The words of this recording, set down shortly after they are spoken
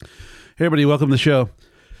Hey, everybody, welcome to the show.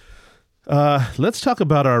 Let's talk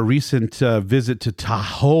about our recent visit to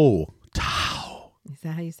Tahoe. Tahoe. Is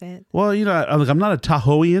that how you say it? Well, you know, I'm not a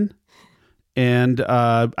Tahoean, and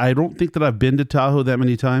I don't think that I've been to Tahoe that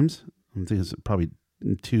many times. I think it's probably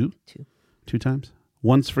two times.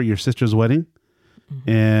 Once for your sister's wedding,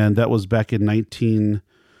 and that was back in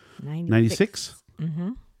 1996.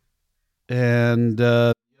 And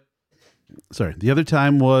the other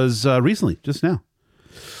time was recently, just now.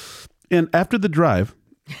 And after the drive,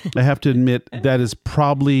 I have to admit that is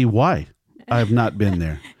probably why I have not been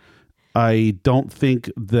there. I don't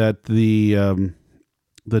think that the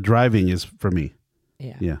driving is for me.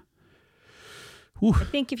 Yeah. Whew. I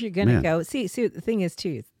think if you're going to go, see, the thing is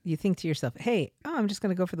too, you think to yourself, hey, I'm just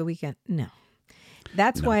going to go for the weekend. No.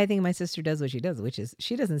 That's why I think my sister does what she does, which is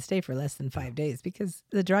she doesn't stay for less than 5 days because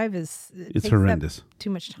the drive it's horrendous. Too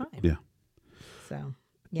much time. Yeah. So.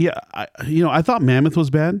 Yeah. I thought Mammoth was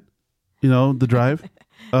bad. The drive.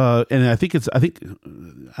 And I think I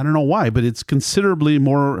don't know why, but it's considerably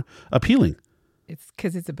more appealing. It's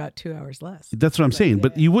because it's about 2 hours less. That's what I'm saying. Yeah.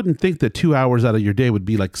 But you wouldn't think that 2 hours out of your day would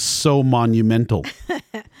be like so monumental.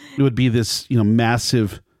 It would be this,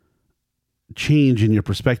 massive change in your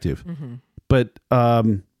perspective. Mm-hmm. But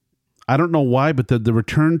I don't know why, but the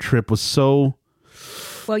return trip was so...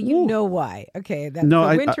 Well, you know why. Okay, that's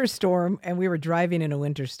a winter storm, and we were driving in a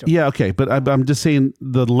winter storm. Yeah, okay, but I'm just saying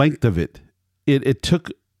the length of it. It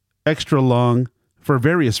took extra long for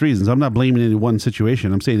various reasons. I'm not blaming any one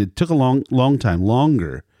situation. I'm saying it took a long time,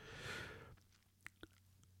 longer.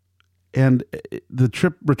 And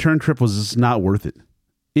the return trip was just not worth it.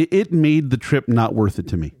 It made the trip not worth it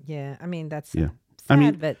to me. Yeah, I mean, that's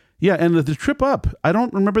sad, but... Yeah, and the trip up, I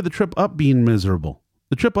don't remember the trip up being miserable.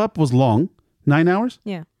 The trip up was long. 9 hours?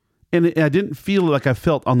 Yeah. And I didn't feel like I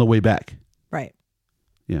felt on the way back. Right.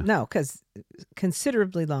 Yeah. No, because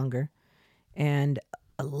considerably longer and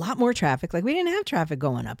a lot more traffic. Like we didn't have traffic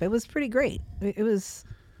going up. It was pretty great. It was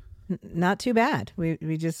not too bad. We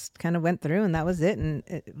just kind of went through and that was it. And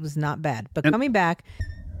it was not bad. But coming back,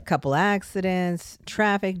 a couple accidents,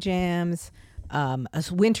 traffic jams, a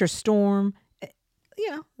winter storm,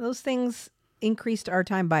 those things increased our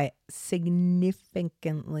time by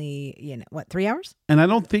significantly, 3 hours? And I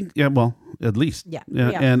don't think, at least. Yeah.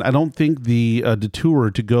 And I don't think the detour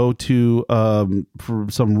to go to for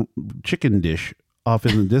some chicken dish off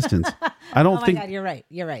in the distance. I don't think. God, you're right.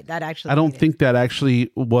 That actually. I don't think that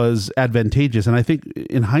actually was advantageous. And I think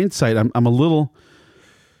in hindsight, I'm a little.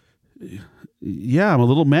 Yeah, I'm a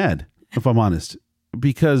little mad, if I'm honest,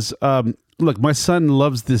 because look, my son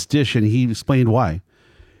loves this dish, and he explained why.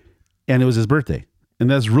 And it was his birthday. And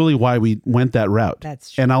that's really why we went that route.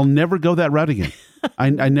 That's true. And I'll never go that route again. I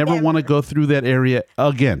never want to go through that area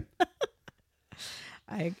again.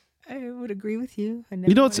 I would agree with you.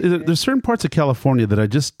 There's certain parts of California that I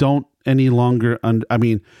just don't any longer... I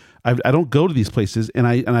don't go to these places, and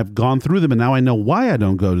I've gone through them, and now I know why I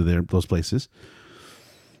don't go to those places.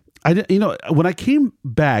 When I came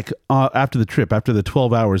back after the trip, after the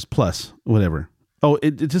 12 hours plus, whatever,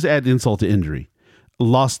 it just added insult to injury.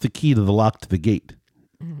 Lost the key to the lock to the gate.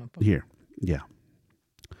 Here. Yeah.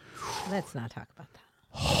 Let's not talk about that.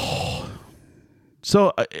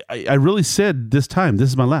 So I really said this time, this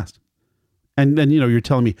is my last. And then, you're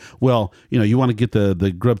telling me, well, you want to get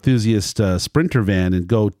the Grubthusiast Sprinter van and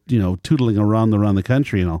go, tootling around the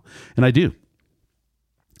country and all. And I do.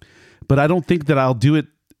 But I don't think that I'll do it.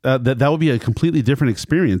 That would be a completely different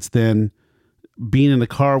experience than being in a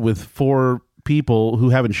car with 4 people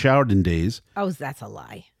who haven't showered in days. Oh, that's a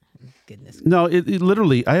lie. Goodness. No, it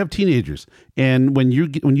literally, I have teenagers, and when you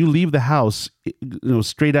leave the house,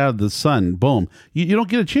 straight out of the sun, boom, you don't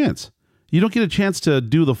get a chance. You don't get a chance to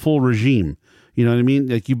do the full regime. You know what I mean?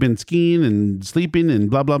 Like you've been skiing and sleeping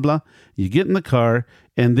and blah, blah, blah. You get in the car,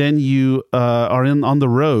 and then you are on the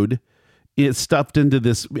road. It's stuffed into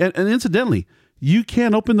this, and incidentally, you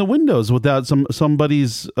can't open the windows without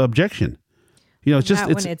somebody's objection. It's just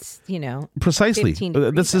when it's precisely.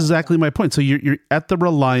 That's exactly my point. So you're at the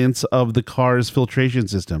reliance of the car's filtration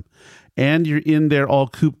system, and you're in there all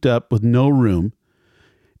cooped up with no room,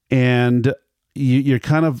 and you're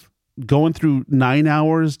kind of going through 9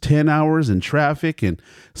 hours, 10 hours in traffic and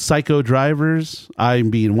psycho drivers. I'm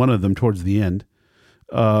being one of them towards the end,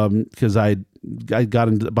 because I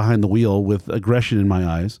got behind the wheel with aggression in my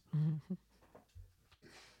eyes,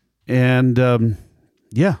 and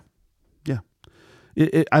yeah.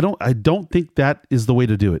 I don't think that is the way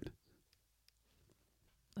to do it.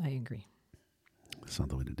 I agree. It's not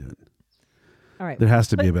the way to do it. All right. There has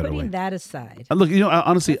to be a better way. Putting that aside. Look,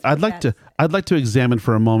 honestly, I'd like to examine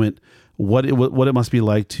for a moment what it must be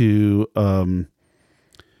like to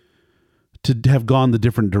to have gone the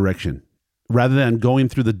different direction rather than going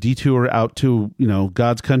through the detour out to,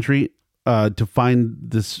 God's country to find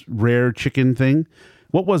this rare chicken thing.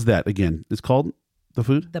 What was that again? It's called the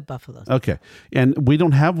food? The buffalo. Okay. And we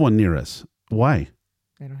don't have one near us. Why?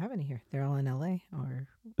 They don't have any here. They're all in LA or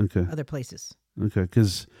other places. Okay.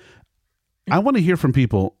 Because I want to hear from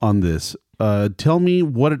people on this. Tell me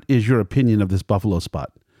what is your opinion of this buffalo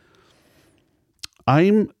spot.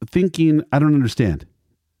 I'm thinking, I don't understand.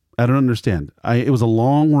 It was a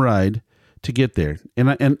long ride to get there. And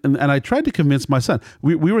I tried to convince my son.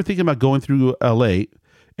 We were thinking about going through LA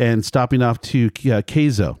and stopping off to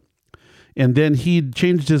Queso. And then he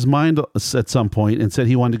changed his mind at some point and said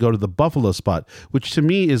he wanted to go to the buffalo spot, which to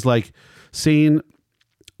me is like saying,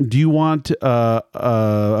 do you want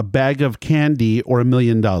a bag of candy or $1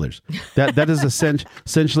 million? That is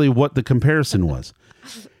essentially what the comparison was.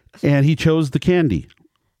 And he chose the candy.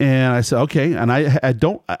 And I said, okay. And I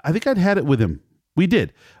think I'd had it with him. We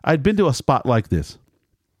did. I'd been to a spot like this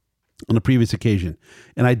on a previous occasion.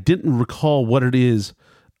 And I didn't recall what it is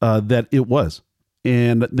that it was.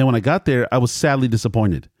 And then when I got there, I was sadly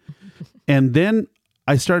disappointed. And then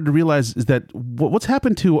I started to realize is that what's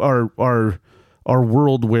happened to our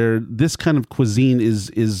world where this kind of cuisine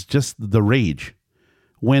is just the rage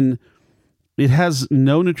when it has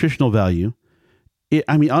no nutritional value.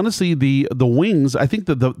 Honestly, the wings, I think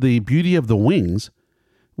the beauty of the wings,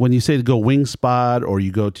 when you say to go Wing Spot or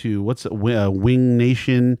you go to Wing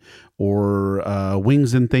Nation or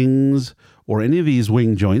Wings and Things or any of these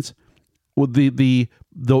wing joints, well, the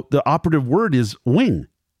operative word is wing,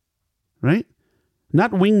 right?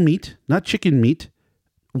 Not wing meat, not chicken meat,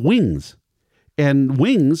 wings. And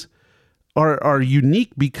wings are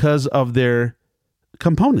unique because of their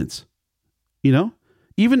components,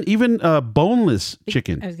 Even boneless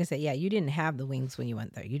chicken. I was going to say, yeah, you didn't have the wings when you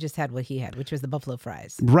went there. You just had what he had, which was the buffalo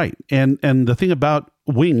fries. Right. And the thing about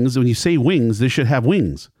wings, when you say wings, they should have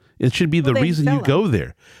wings. It should be the reason you go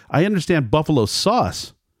there. I understand buffalo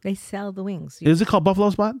sauce. They sell the wings. Is it called Buffalo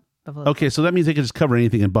Spot? Buffalo okay, Spot. So that means they can just cover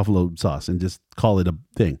anything in buffalo sauce and just call it a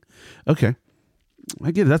thing. Okay. I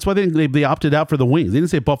get it. That's why they opted out for the wings. They didn't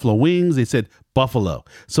say buffalo wings. They said buffalo.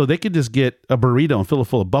 So they could just get a burrito and fill it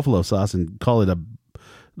full of buffalo sauce and call it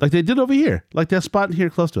like they did over here, like that spot here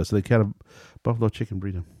close to us. So they had a buffalo chicken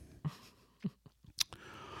burrito.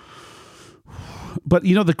 But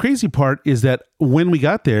the crazy part is that when we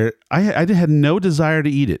got there, I had no desire to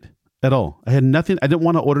eat it at all. I had nothing. I didn't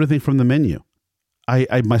want to order anything from the menu.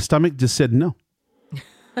 My stomach just said no.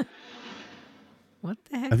 What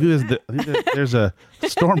the heck? I think there's a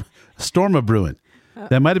storm a brewing.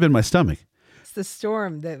 That might have been my stomach. It's the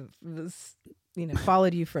storm that was,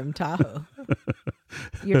 followed you from Tahoe.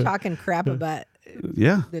 You're talking crap about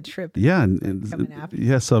the trip. Yeah, and coming after.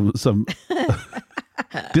 Yeah, some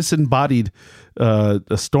disembodied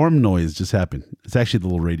storm noise just happened. It's actually the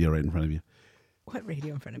little radio right in front of you. What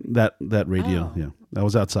radio in front of me? That radio. Oh. Yeah, I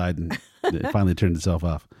was outside and it finally turned itself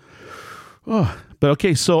off. Oh, but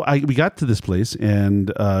okay. So we got to this place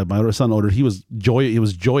and my older son ordered. He was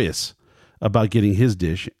joyous about getting his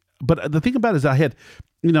dish. But the thing about it is I had,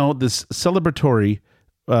 this celebratory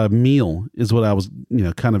meal is what I was,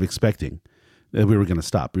 kind of expecting that we were going to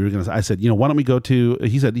stop. I said, why don't we go to,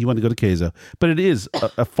 he said he wanted to go to Queso, but it is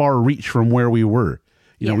a far reach from where we were.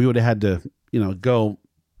 We would have had to, go.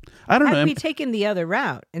 I don't know. Had we taken the other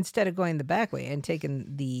route instead of going the back way and taken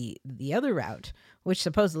the other route, which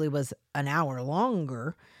supposedly was an hour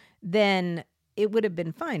longer, then it would have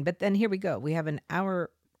been fine. But then here we go. We have an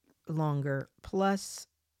hour longer plus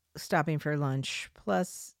stopping for lunch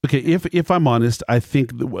plus. Okay, if I'm honest, I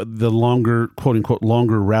think the longer, quote unquote,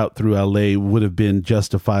 longer route through LA would have been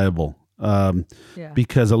justifiable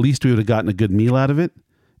because at least we would have gotten a good meal out of it.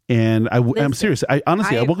 And I'm serious. I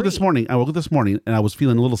woke up this morning and I was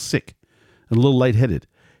feeling a little sick, a little lightheaded.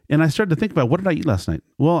 And I started to think about, what did I eat last night?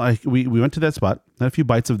 Well, we went to that spot, had a few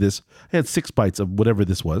bites of this. I had 6 bites of whatever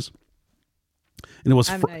this was. And it was...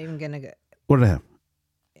 I'm not even going to go... What did I have?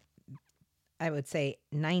 I would say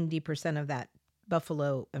 90% of that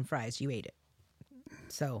buffalo and fries, you ate it.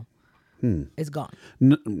 So it's gone.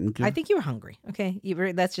 Okay. I think you were hungry. Okay.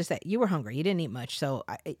 That's just it. You were hungry. You didn't eat much. So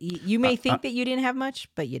you may think that you didn't have much,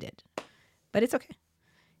 but you did. But it's okay.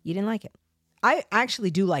 You didn't like it. I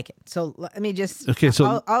actually do like it. So let me just... Okay,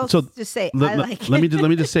 so... I'll just say I like it. Let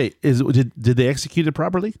me just say, did they execute it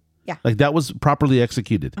properly? Yeah. Like that was properly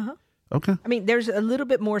executed? Uh-huh. Okay. I mean, there's a little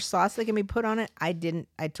bit more sauce that can be put on it. I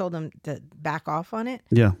told them to back off on it.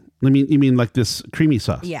 Yeah. You mean like this creamy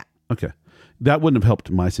sauce? Yeah. Okay. That wouldn't have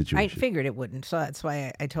helped my situation. I figured it wouldn't. So that's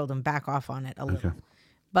why I told them back off on it a little. Okay.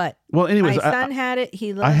 But Well, anyways, my son had it.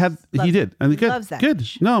 He loves. He did, and he good, loves that. good.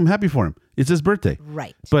 No, I'm happy for him. It's his birthday,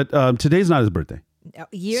 Right. but today's not his birthday.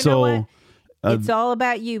 You So, know what? It's all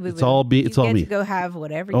about you. it's all me. You get to go have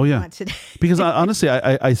whatever you want today. Because honestly,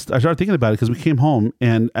 I started thinking about it because we came home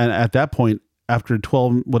and at that point, after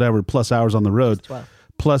 12 whatever plus hours on the road, 12.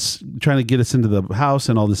 plus trying to get us into the house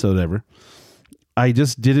and all this whatever, I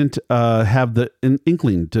just didn't have the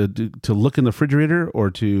inkling to look in the refrigerator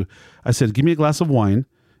or to. I said, "Give me a glass of wine,"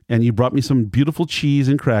 and you brought me some beautiful cheese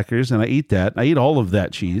and crackers, and I ate that. I ate all of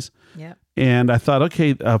that cheese. Yeah. And I thought,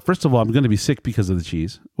 okay, first of all, I'm going to be sick because of the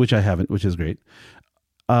cheese, which I haven't, which is great.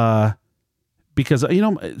 Because,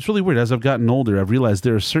 it's really weird. As I've gotten older, I've realized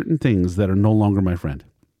there are certain things that are no longer my friend.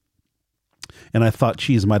 And I thought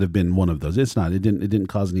cheese might have been one of those. It's not. It didn't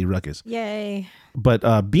cause any ruckus. Yay.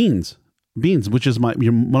 But beans, which is one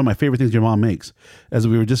of my favorite things your mom makes, as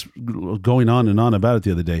we were just going on and on about it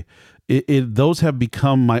the other day, those have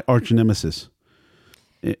become my arch nemesis.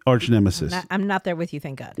 I'm not there with you,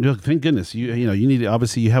 thank God. Thank goodness. You need,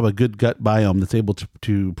 obviously you have a good gut biome that's able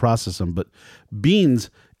to process them. But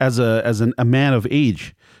beans, as a man of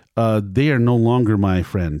age, they are no longer my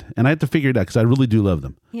friend, and I have to figure it out because I really do love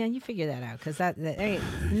them. Yeah, you figure that out because that ain't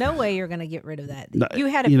no way you're going to get rid of that. No, You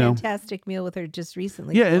had a fantastic meal with her just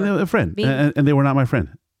recently. Yeah, and a friend, and they were not my friend.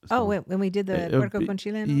 So, when we did the Puerco con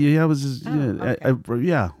Chileno? Yeah, I was just,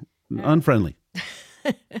 unfriendly.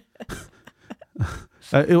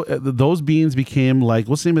 Those beans became like,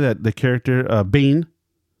 what's the name of the character? Bane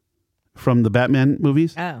from the Batman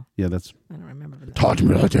movies. Oh. Yeah, I don't remember. Talk to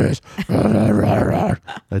me like this.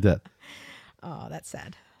 Like that. Oh, that's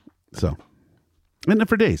sad. So, and then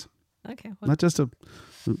for days. Okay. Well, Not just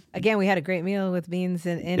again, we had a great meal with beans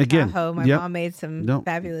in Tahoe. My mom made some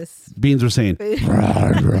fabulous beans were saying. food.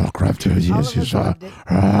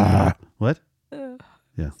 What?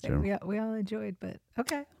 Yeah, terrible. We all enjoyed, but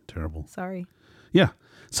okay. Terrible. Sorry. Yeah.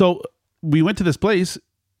 So we went to this place,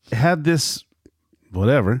 had this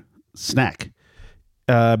whatever snack,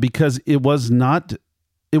 because it was not.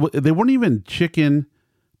 They weren't even chicken,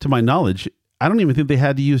 to my knowledge. I don't even think they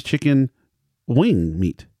had to use chicken wing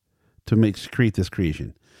meat to create this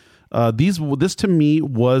creation. This to me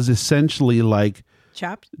was essentially like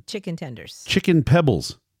chopped chicken tenders, chicken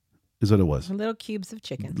pebbles, is what it was. Little cubes of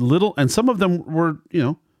chicken. And some of them were,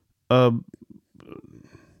 well,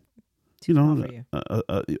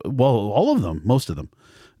 all of them, most of them,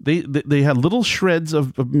 they had little shreds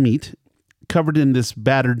of meat covered in this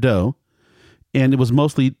battered dough, and it was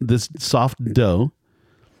mostly this soft dough.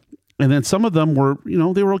 And then some of them were,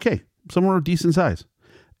 they were okay. Some were decent size.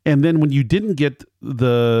 And then when you didn't get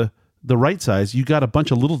the right size, you got a bunch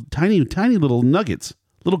of little tiny little nuggets,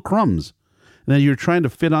 little crumbs. And then you're trying to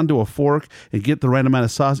fit onto a fork and get the right amount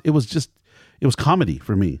of sauce. It was comedy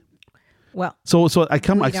for me. Well, so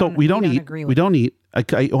we don't eat.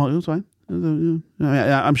 It was fine.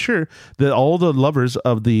 I'm sure that all the lovers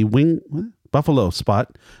of the buffalo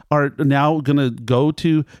spot are now going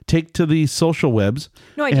to take to the social webs.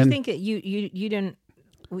 No, I just think that you didn't.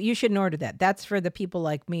 You shouldn't order that. That's for the people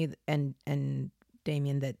like me and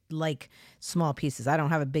Damien that like small pieces. I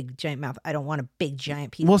don't have a big giant mouth. I don't want a big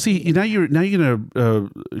giant piece. Well, see, now you're going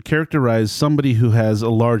to characterize somebody who has a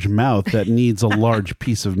large mouth that needs a large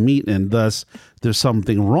piece of meat, and thus there's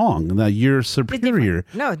something wrong. Now you're superior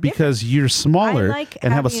because you're smaller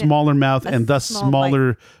and have a smaller mouth and thus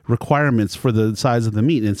smaller requirements for the size of the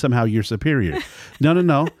meat, and somehow you're superior.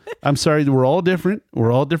 No. I'm sorry. We're all different.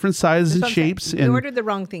 We're all different sizes and shapes. We ordered the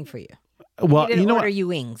wrong thing for you. Well, you didn't order you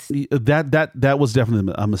wings. That was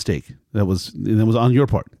definitely a mistake. That was on your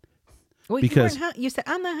part. Well, because you said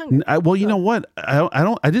I'm not hungry. You know what? I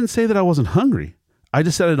didn't say that I wasn't hungry. I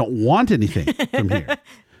just said I don't want anything from here.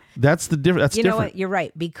 That's the difference. That's different. You know what? You're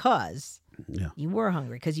right, because you were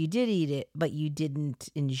hungry because you did eat it, but you didn't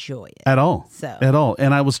enjoy it at all.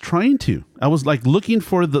 And I was trying to. I was like looking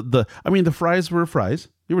for the. I mean, the fries were fries.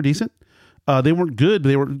 They were decent. They weren't good, but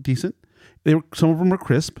they were decent. Some of them were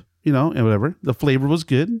crisp. And whatever. The flavor was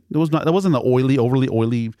good. That wasn't the overly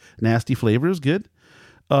oily, nasty flavor. It was good.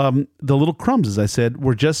 The little crumbs, as I said,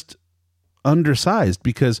 were just undersized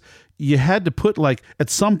because you had to put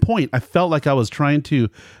at some point, I felt like I was trying to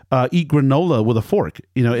eat granola with a fork.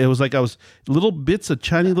 It was like I was little bits of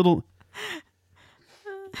tiny little.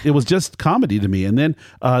 It was just comedy to me. And then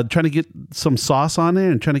trying to get some sauce on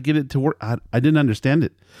there and trying to get it to work. I didn't understand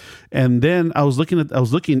it. And then I was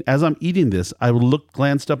looking as I'm eating this, I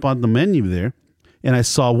glanced up on the menu there and I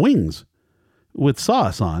saw wings with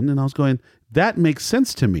sauce on. And I was going, that makes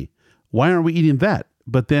sense to me. Why aren't we eating that?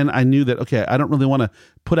 But then I knew that, okay, I don't really want to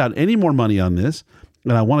put out any more money on this.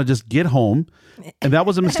 And I want to just get home. And that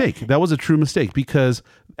was a mistake. That was a true mistake because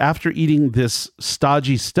after eating this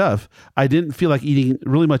stodgy stuff, I didn't feel like eating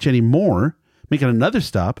really much anymore. Making another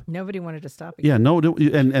stop. Nobody wanted to stop you. Yeah, no,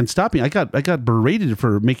 and stopping. I got berated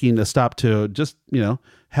for making a stop to just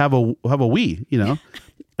have a wee.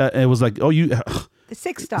 It was like, oh, you. The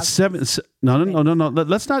 6 stops. 7. No.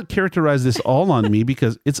 Let's not characterize this all on me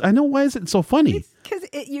because it's. I know why is it so funny? Because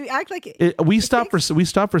you act like we stopped for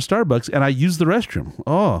Starbucks and I used the restroom.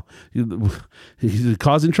 Oh, he's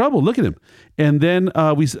causing trouble. Look at him. And then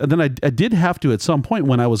I did have to at some point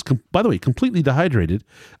when I was by the way completely dehydrated.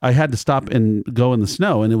 I had to stop and go in the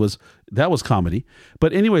snow, and that was comedy.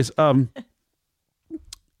 But anyways,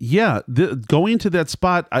 yeah, going to that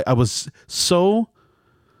spot, I was so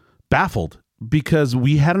baffled because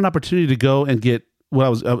we had an opportunity to go and get what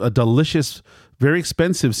was a delicious, very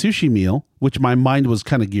expensive sushi meal, which my mind was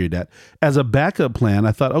kind of geared at. As a backup plan,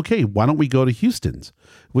 I thought, okay, why don't we go to Houston's,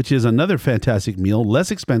 which is another fantastic meal,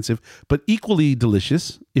 less expensive, but equally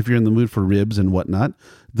delicious if you're in the mood for ribs and whatnot.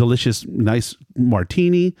 Delicious, nice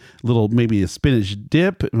martini, little maybe a spinach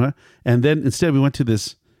dip. And then instead we went to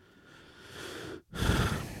this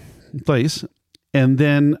place. And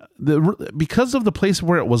then because of the place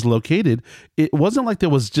where it was located, it wasn't like there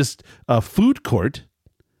was just a food court.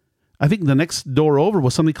 I think the next door over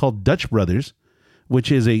was something called Dutch Brothers,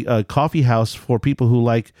 which is a coffee house for people who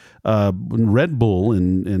like Red Bull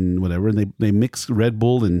and whatever. And they mix Red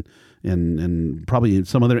Bull and probably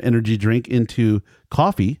some other energy drink into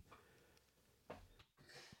coffee.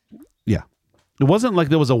 Yeah. It wasn't like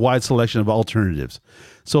there was a wide selection of alternatives.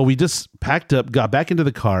 So we just packed up, got back into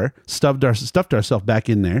the car, stuffed ourselves back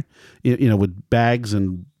in there, with bags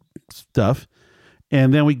and stuff.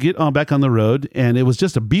 And then we get on back on the road, and it was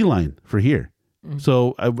just a beeline for here. Mm-hmm.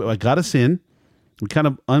 So I got us in. We kind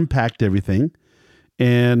of unpacked everything.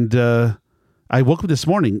 And I woke up this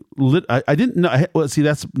morning. I didn't know. Well, see,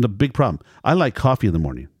 that's the big problem. I like coffee in the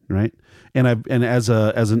morning, right? And as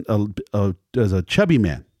a chubby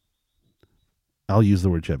man, I'll use the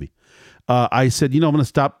word chubby. I said, I'm going to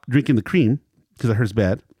stop drinking the cream because it hurts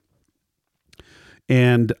bad,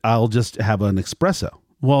 and I'll just have an espresso.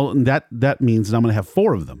 Well, that means that I'm going to have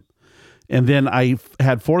 4 of them. And then I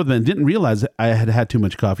had 4 of them and didn't realize I had too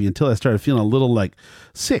much coffee until I started feeling a little like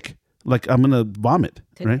sick, like I'm going to vomit.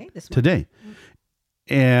 Today.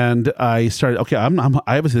 And I started, okay, I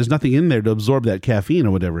obviously there's nothing in there to absorb that caffeine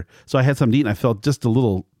or whatever. So I had something to eat and I felt just a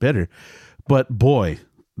little better. But boy,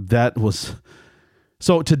 that was...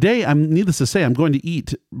 So today, needless to say, I'm going to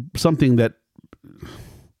eat something good.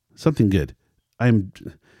 All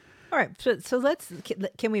right. So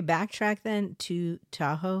can we backtrack then to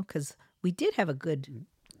Tahoe? Because we did have a good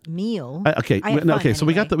meal. So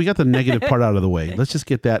we got the negative part out of the way. Let's just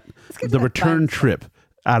get the return trip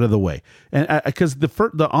out of the way. And because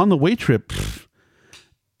the on the way trip,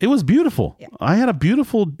 it was beautiful. Yeah. I had a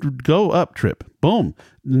beautiful go up trip. Boom.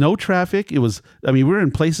 No traffic. We were in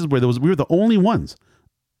places where we were the only ones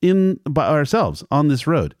by ourselves on this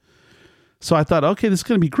road. So I thought, okay, this is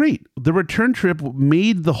going to be great. The return trip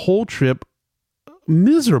made the whole trip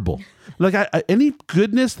miserable. Like any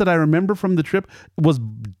goodness that I remember from the trip was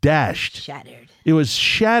dashed. Shattered. It was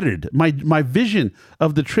shattered. My vision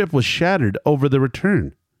of the trip was shattered over the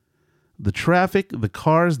return. The traffic, the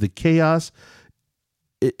cars, the chaos,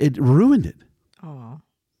 it ruined it. Oh.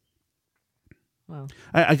 Well.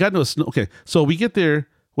 I got into a snow. Okay, so we get there.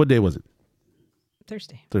 What day was it?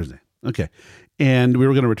 Thursday. Okay. And we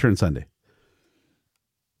were going to return Sunday.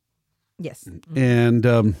 Yes. And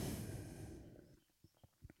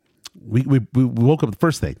we woke up the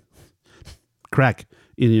first thing. Crack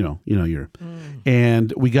in Europe.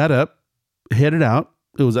 And we got up, headed out.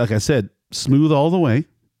 It was, like I said, smooth all the way.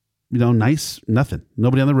 Nice, nothing.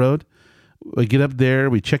 Nobody on the road. We get up there,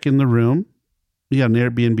 we check in the room. We got an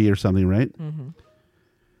Airbnb or something, right? Mm-hmm.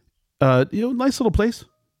 Nice little place.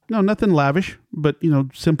 No, nothing lavish, but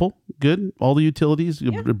simple, good. All the utilities,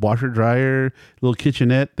 washer, dryer, little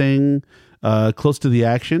kitchenette thing, close to the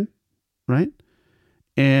action, right?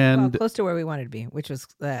 And close to where we wanted to be, which was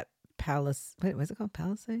that Palace. Wait, was it called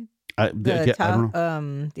Palisade? I don't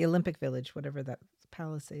know. The Olympic Village, whatever that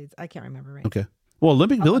Palisades. I can't remember right. Okay. Well,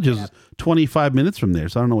 Olympic Village is 25 minutes from there,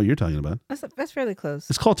 so I don't know what you're talking about. That's fairly close.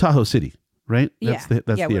 It's called Tahoe City, right? That's the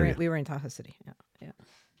area. We were in Tahoe City. Yeah.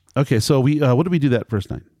 Okay, so we what did we do that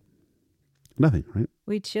first night? Nothing, right?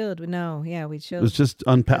 We chilled. We chilled. It was just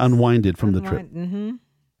unwinded from the trip. Mm-hmm.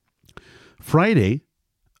 Friday,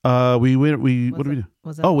 we went. What did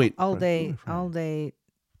we do? All day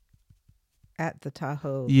at the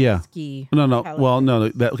Tahoe. Ski. No. Well,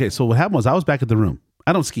 no. Okay, so what happened was I was back at the room.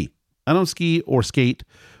 I don't ski or skate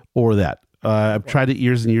or that. I've tried it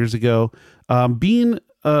years and years ago. I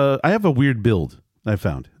have a weird build. I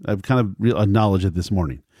found. I've kind of acknowledged it this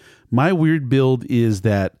morning. My weird build is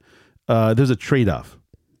that there's a trade-off.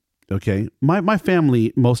 Okay. My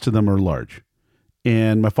family, most of them are large.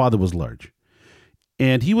 And my father was large.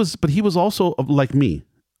 And he was also like me,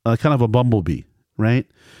 kind of a bumblebee, right?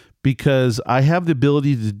 Because I have the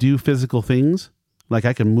ability to do physical things. Like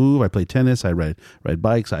I can move, I play tennis, I ride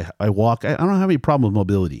bikes, I walk. I don't have any problem with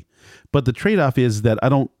mobility. But the trade-off is that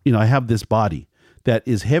I have this body that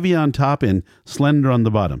is heavy on top and slender on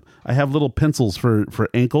the bottom. I have little pencils for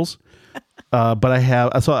ankles. But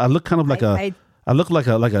I look kind of like I look like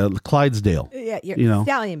a Clydesdale. Yeah, you're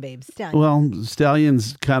stallion, babe. Stallion. Well,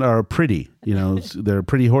 stallions kind of are pretty. They're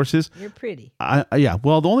pretty horses. You're pretty. Yeah.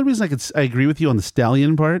 Well, the only reason I agree with you on the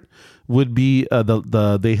stallion part would be you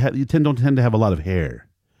don't tend to have a lot of hair,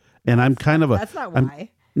 and I'm kind of a. That's not why.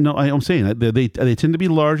 I'm saying that they tend to be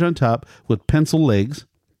large on top with pencil legs,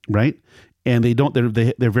 right? And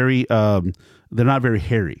they're very they're not very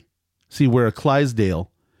hairy. See, where a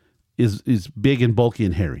Clydesdale is big and bulky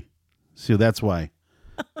and hairy. So that's why.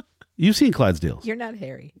 You've seen Clydesdales. You're not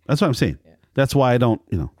hairy. That's what I'm saying. Yeah. That's why I don't,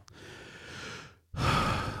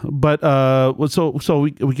 But so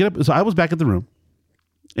we get up. So I was back at the room,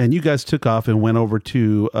 and you guys took off and went over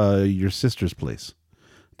to your sister's place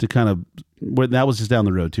to kind of. That was just down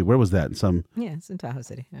the road too. Where was that? Yeah, it's in Tahoe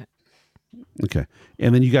City. Yeah. Okay,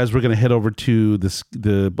 and then you guys were going to head over to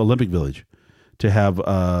the Olympic Village to have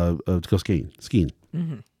to go skiing.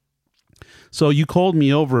 Mm-hmm. So you called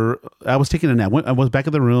me over. I was taking a nap. I was back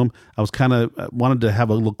in the room. I was kind of wanted to have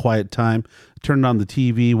a little quiet time. Turned on the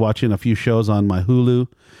TV, watching a few shows on my Hulu,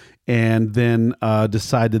 and then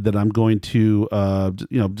decided that I'm going to,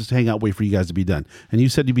 just hang out, wait for you guys to be done. And you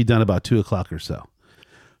said you'd be done about 2:00 or so.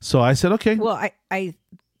 So I said, okay. Well, I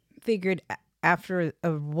figured after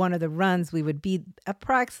one of the runs, we would be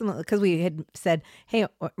approximately, because we had said, hey,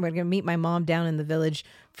 we're going to meet my mom down in the village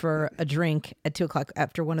for a drink at 2:00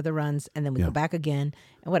 after one of the runs, and then we go back again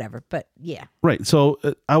and whatever. But yeah. Right. So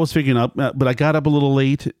I was figuring out, but I got up a little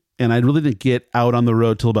late, and I really didn't get out on the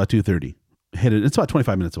road till about 2:30. It's about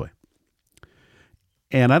 25 minutes away.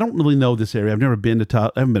 And I don't really know this area. I've never been to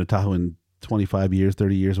Tahoe. I haven't been to Tahoe in 25 years,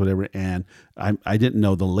 30 years, whatever. And I didn't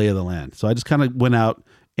know the lay of the land. So I just kind of went out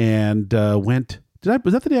and was that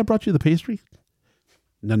the day I brought you the pastry?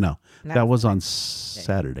 No. That was on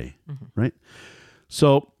Saturday, right?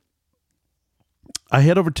 So I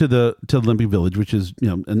head over to the Olympic Village, which is,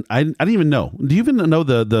 and I didn't even know. Do you even know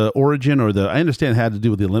the origin or I understand it had to do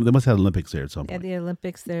with the Olympics. They must have had Olympics there at some point. Yeah, the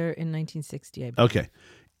Olympics there in 1960, I believe. Okay.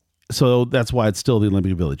 So that's why it's still the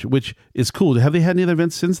Olympic Village, which is cool. Have they had any other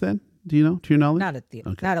events since then? Do you know, to your knowledge?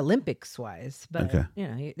 Not Olympics wise, but okay.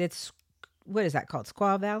 It's, what is that called?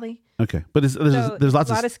 Squaw Valley? Okay. But there's lots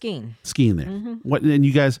of skiing. Skiing there. Mm-hmm. What, and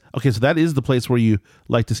you guys, okay, so that is the place where you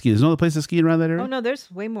like to ski. There's no other place to ski around that area? Oh, no, there's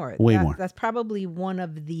way more. More. That's probably one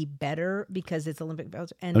of the better because it's Olympic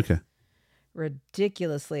Village and it's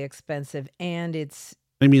ridiculously expensive. And it's...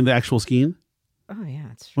 I mean, the actual skiing? Oh, yeah.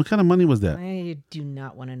 What kind of money was that? I do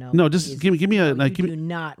not want to know. No, just give me a... You do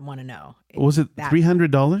not want to know. Was it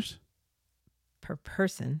 $300? Per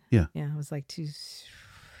person? Yeah. Yeah, it was like $250,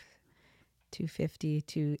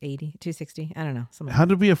 $280, $260. I don't know. How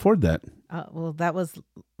did we afford that? Well, that was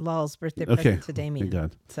Lal's birthday present to Damien. Thank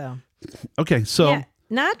God. So. Okay, so. Yeah,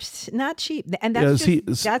 not cheap. And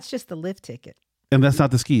that's just the lift ticket. And that's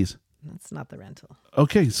not the skis? That's not the rental.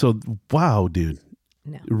 Okay, so wow, dude.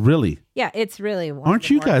 No. Really? Yeah, it's really. Aren't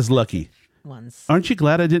you guys lucky? Ones. Aren't you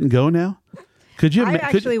glad I didn't go now? Could you? I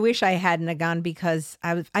actually wish I hadn't have gone because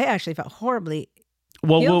I actually felt horribly.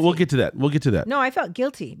 Well, we'll get to that. We'll get to that. No, I felt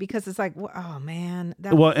guilty because it's like, oh man,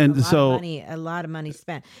 that was a lot of money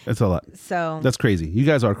spent. That's a lot. So that's crazy. You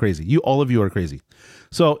guys are crazy. All of you are crazy.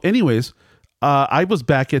 So, anyways, I was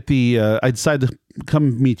back at I decided to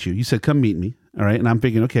come meet you. You said come meet me. All right, and I'm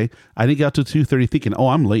thinking, okay, I didn't get out till 2:30, thinking, oh,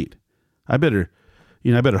 I'm late. I better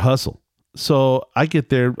hustle. So I get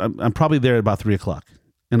there. I'm probably there at about 3:00,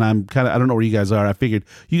 and I don't know where you guys are. I figured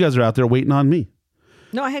you guys are out there waiting on me.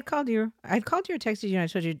 No, I had called you. I called you or texted you, and I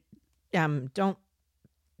told you,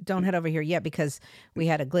 don't head over here yet because we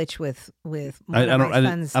had a glitch with one of my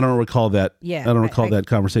sons. I don't recall that. Yeah, I don't recall that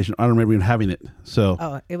conversation. I don't remember even having it.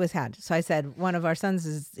 So it was had. So I said one of our sons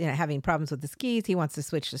is having problems with the skis. He wants to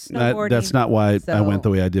switch to snowboarding. That's not why I went the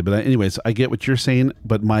way I did. But anyways, I get what you're saying.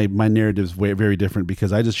 But my narrative is very different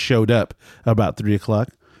because I just showed up about 3:00,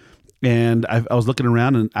 and I was looking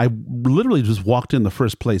around, and I literally just walked in the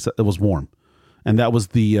first place that was warm, and that was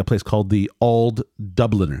the place called the Auld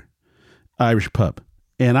Dubliner Irish pub.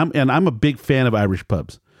 And I'm a big fan of Irish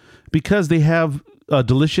pubs because they have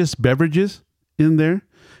delicious beverages in there,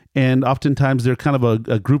 and oftentimes they're kind of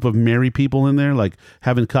a group of merry people in there, like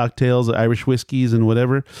having cocktails, Irish whiskeys, and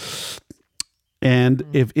whatever. And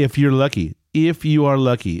if you're lucky, if you are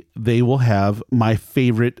lucky, they will have my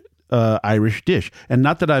favorite Irish dish. And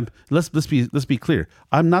not that let's be clear.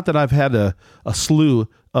 I'm not that I've had a slew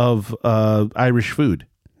of Irish food.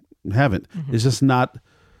 Haven't. It's just not.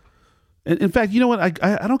 In fact, you know what?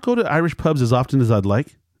 I don't go to Irish pubs as often as I'd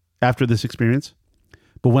like after this experience.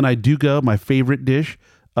 But when I do go, my favorite dish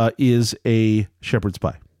is a shepherd's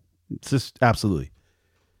pie. It's just absolutely.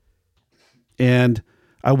 And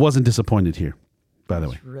I wasn't disappointed here, by the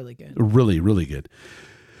way. Really good. Really, really good.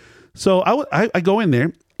 So I go in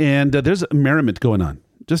there, and there's a merriment going on.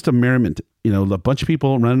 Just a merriment. You know, a bunch of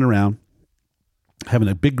people running around, having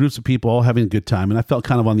a big groups of people all having a good time. And I felt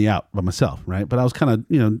kind of on the out by myself, right? But I was kind of,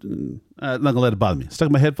 not going to let it bother me.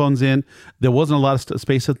 Stuck my headphones in. There wasn't a lot of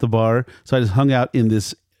space at the bar. So I just hung out in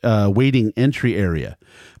this waiting entry area.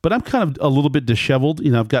 But I'm kind of a little bit disheveled.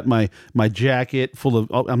 You know, I've got my jacket full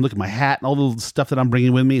of, I'm looking at my hat and all the stuff that I'm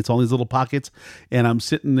bringing with me. It's all these little pockets. And I'm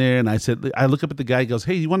sitting there and I look up at the guy, he goes,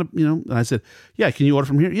 hey, you want to, and I said, yeah, can you order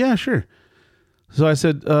from here? Yeah, sure. So I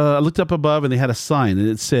said, I looked up above and they had a sign and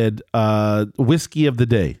it said, whiskey of the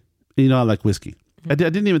day. And, you know, I like whiskey. I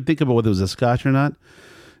didn't even think about whether it was a scotch or not.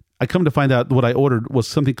 I come to find out what I ordered was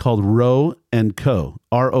something called Roe and Co.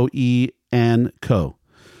 ROE and Co.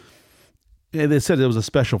 And they said it was a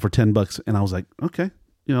special for $10. And I was like, okay,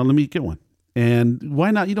 let me get one. And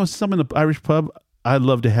why not? Some in the Irish pub, I'd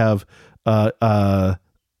love to have a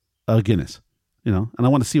Guinness, and I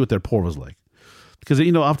want to see what their pour was like. Because,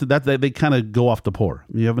 after that, they kind of go off the pour.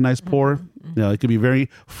 You have a nice pour. It could be very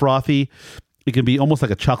frothy. It can be almost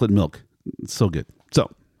like a chocolate milk. It's so good.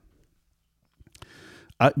 So,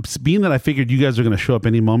 being that I figured you guys are going to show up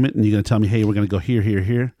any moment and you're going to tell me, hey, we're going to go here, here,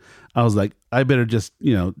 here. I was like, I better just,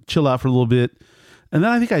 chill out for a little bit. And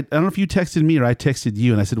then I think I don't know if you texted me or I texted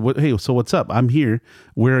you and I said, hey, so what's up? I'm here.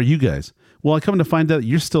 Where are you guys? Well, I come to find out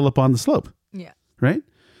you're still up on the slope. Yeah. Right?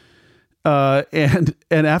 And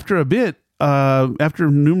after a bit, after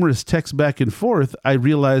numerous texts back and forth, I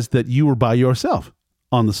realized that you were by yourself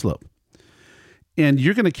on the slope. And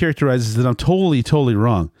you're going to characterize this that I'm totally, totally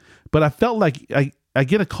wrong. But I felt like I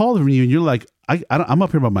get a call from you and you're like, I'm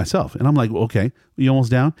up here by myself. And I'm like, okay, you almost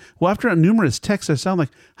down? Well, after numerous texts, I sound like,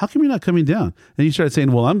 how come you're not coming down? And you started saying,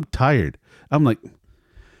 well, I'm tired. I'm like,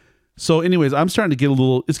 so anyways, I'm starting to get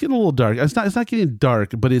it's getting a little dark. It's not getting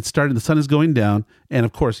dark, but it's starting, the sun is going down. And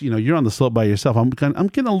of course, you're on the slope by yourself. I'm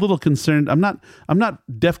getting a little concerned. I'm not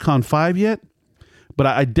DEFCON 5 yet, but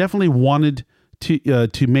I definitely wanted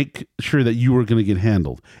to make sure that you were going to get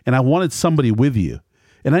handled. And I wanted somebody with you.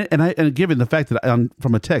 And given the fact that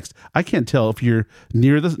from a text, I can't tell if you're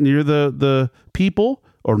near the people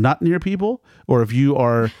or not near people, or if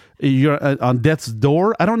you're on death's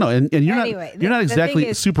door. I don't know. And you're anyway, you're not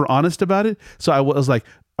exactly super honest about it. So I was like,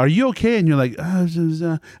 are you okay? And you're like,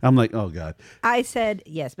 I'm like, oh God. I said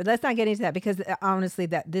yes, but let's not get into that because honestly,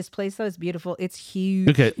 this place though is beautiful. It's huge.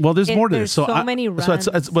 Okay, well, there's more to this. So many runs.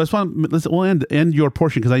 We'll end your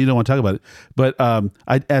portion because I don't want to talk about it. But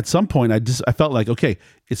at some point, I felt like, okay,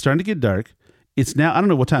 it's starting to get dark. It's now, I don't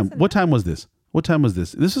know what time. What time was this?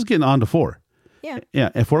 This is getting on to 4. Yeah. Yeah,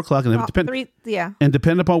 at 4 o'clock. And And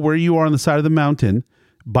depending upon where you are on the side of the mountain,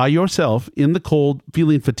 by yourself in the cold,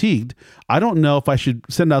 feeling fatigued, I don't know if I should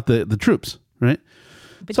send out the troops, right?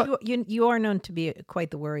 But so, you are known to be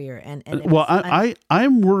quite the worrier, and well,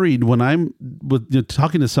 I'm worried when I'm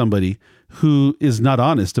talking to somebody who is not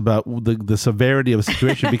honest about the severity of a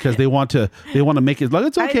situation because they want to make it like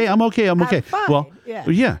it's okay, I'm okay. Fine. Well,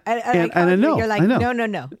 yeah, and I know you're like, I know.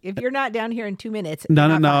 No. If you're not down here in 2 minutes,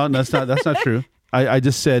 no, that's not true. I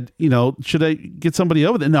just said, should I get somebody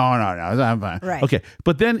over there? No, I'm fine. Right. Okay.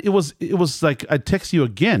 But then it was like I'd text you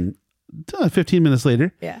again 15 minutes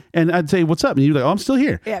later. Yeah. And I'd say, what's up? And you're like, oh, I'm still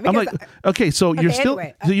here. Yeah, I'm like, okay, so you're still,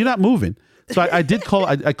 anyway, so you're not moving. So I did call,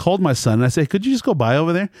 I called my son and I said, could you just go by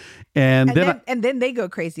over there? And then they go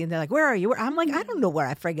crazy and they're like, where are you? I'm like, I don't know where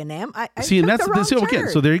I friggin' am. I see, and that's okay.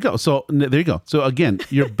 So there you go. So there you go. So again,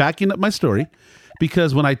 you're backing up my story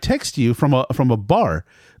because when I text you from a bar,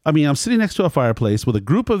 I mean, I'm sitting next to a fireplace with a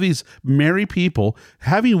group of these merry people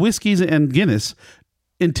having whiskeys and Guinness,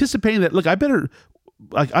 anticipating that, look,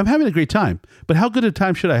 I'm having a great time, but how good a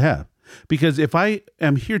time should I have? Because if I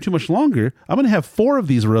am here too much longer, I'm going to have 4 of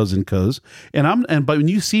these Roes and Co's, but when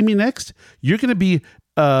you see me next, you're going to be,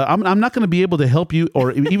 I'm not going to be able to help you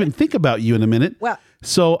or even think about you in a minute. Well,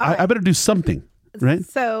 so I better do something. Right.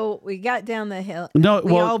 So we got down the hill. No,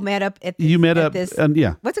 we all met up at this, you met up. This,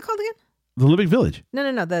 yeah. What's it called again? The Olympic Village.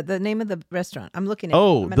 No. The name of the restaurant. I'm looking at.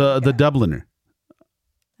 Oh, the Dubliner.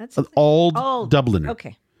 That's Old Dubliner.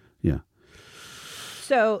 Okay. Yeah.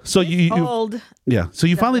 So So this you old. yeah. So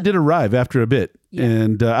you finally did arrive after a bit, Yeah.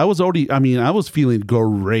 and I was already. I mean, I was feeling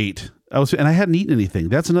great. And I hadn't eaten anything.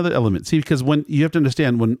 That's another element. See, because when you have to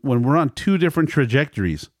understand when we're on two different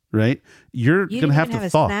trajectories, right? You're You gonna didn't have even to have a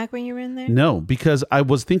thaw. snack when you were in there? No, because I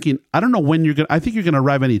was thinking, I don't know when you're gonna. I think you're gonna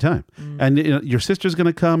arrive anytime, and you know, your sister's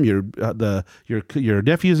gonna come. Your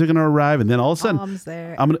nephews are gonna arrive, and then all of a sudden, Mom's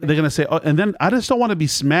there. they're gonna say, oh, and then I just don't want to be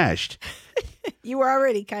smashed. You were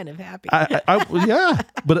already kind of happy. Yeah,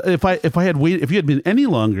 but if I had waited, if you had been any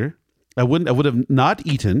longer, I would have not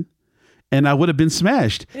eaten, and I would have been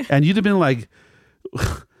smashed, and you'd have been like,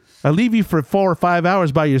 I leave you for 4 or 5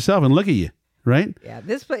 hours by yourself, and look at you, right? Yeah,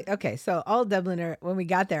 this place. Okay, so all Dubliner. When we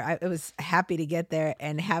got there, I was happy to get there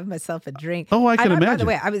and have myself a drink. Oh, I can By the imagine.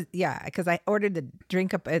 way, I was because I ordered the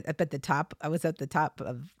drink up at the top. I was at the top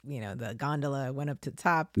of the gondola. I went up to the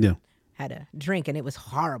top. Yeah. Had a drink and it was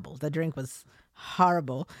horrible. The drink was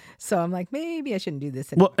horrible. So I'm like, maybe I shouldn't do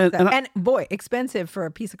this Well, anymore. and Boy, expensive for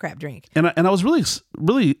a piece of crap drink. And I was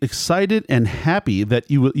really excited and happy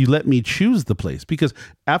that you let me choose the place, because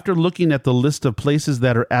after looking at the list of places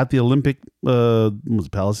that are at the Olympic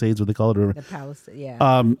Palisades, what they call it, or The palace,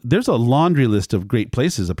 yeah, there's a laundry list of great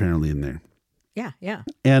places apparently in there. yeah.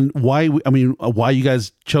 And why you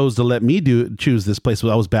guys chose to let me choose this place?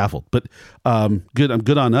 Well, I was baffled, but I'm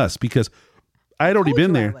good on us, because I had already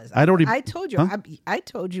been there. I told you. Huh? I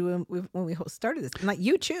told you when we started this. I'm like,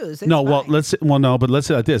 you choose. It's No, well, fine. let's say it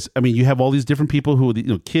like this. I mean, you have all these different people who,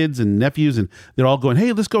 kids and nephews, and they're all going,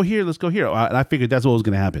 "Hey, let's go here, let's go here." And I figured that's what was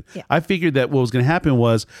going to happen. Yeah. I figured that what was going to happen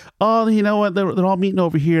was, oh, you know what, they're all meeting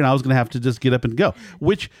over here, and I was going to have to just get up and go,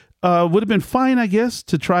 which would have been fine, I guess,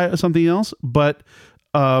 to try something else. But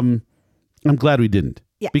I'm glad we didn't.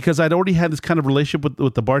 Yeah. Because I'd already had this kind of relationship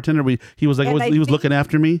with the bartender. He was like, he was looking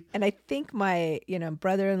after me. And I think my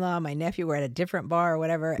brother-in-law, my nephew were at a different bar or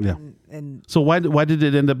whatever. Yeah. And So why did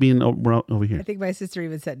it end up being over here? I think my sister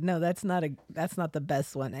even said, no, that's not the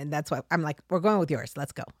best one. And that's why I'm like, we're going with yours.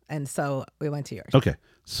 Let's go. And so we went to yours. Okay.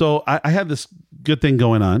 So I had this good thing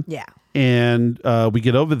going on. Yeah. And we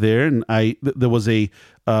get over there, and there was they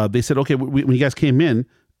said, okay, when you guys came in,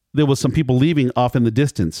 there was some people leaving off in the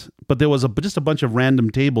distance, but there was just a bunch of random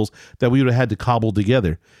tables that we would have had to cobble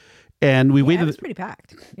together. And we Yeah, waited. it was pretty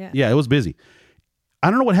packed. Yeah. Yeah, it was busy. I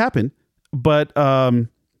don't know what happened, but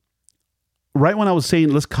right when I was saying,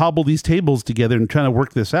 let's cobble these tables together and trying to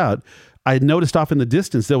work this out, I noticed off in the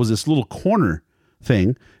distance there was this little corner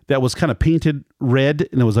thing that was kind of painted red,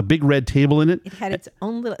 and there was a big red table in it. It had its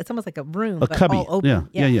own little, it's almost like a room, A but cubby. all open.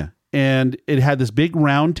 Yeah. And it had this big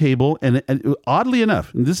round table, and oddly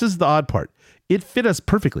enough, and this is the odd part, it fit us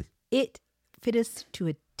perfectly. It fit us to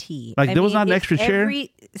a T. Like, there was not an extra chair?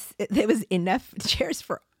 There was enough chairs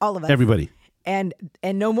for all of us. Everybody. And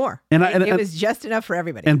no more. And It was just enough for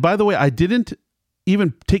everybody. And by the way, I didn't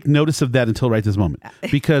even take notice of that until right this moment,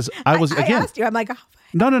 because I was I again. asked you, I'm like,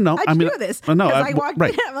 No. how'd you do this? No, 'Cause I walked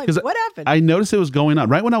in, I'm like, 'Cause what happened? I noticed it was going on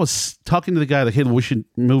right when I was talking to the guy. Like, hey, we should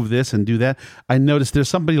move this and do that. I noticed there's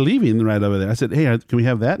somebody leaving right over there. I said, hey, can we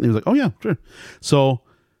have that? And he was like, oh yeah, sure. So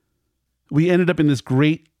we ended up in this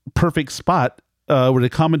great, perfect spot where they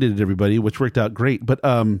accommodated everybody, which worked out great. But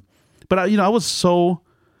I was so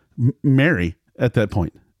merry at that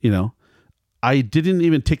point. I didn't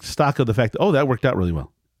even take stock of the fact that, that worked out really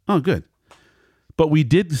well. Oh, good. But we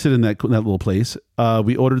did sit in that little place.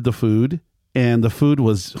 We ordered the food, and the food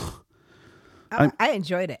was. I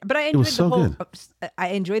enjoyed it, but I enjoyed was so good. I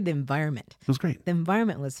enjoyed the environment. It was great. The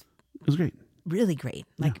environment was It was great. really great,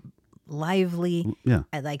 like lively. Yeah.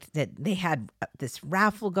 I liked that they had this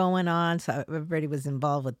raffle going on, so everybody was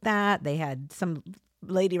involved with that. They had some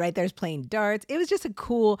lady right there's playing darts. It was just a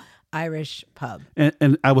cool Irish pub.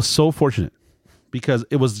 And I was so fortunate, because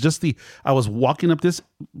it was just I was walking up this,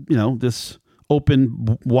 this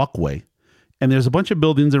open walkway, and there's a bunch of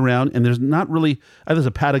buildings around, and there's not really, there's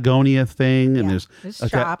a Patagonia thing, and there's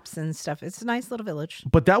shops and stuff. It's a nice little village.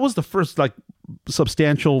 But that was the first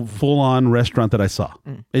substantial full-on restaurant that I saw.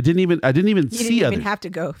 I didn't even You see didn't even others. have to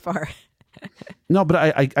go far. No, but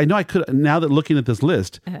I know I could, now that looking at this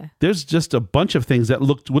list, there's just a bunch of things that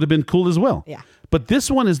would have been cool as well. Yeah. But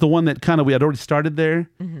this one is the one that we had already started there,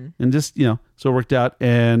 and just, so it worked out,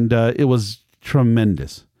 and it was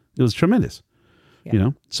tremendous. It was tremendous.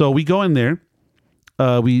 Yeah. So we go in there,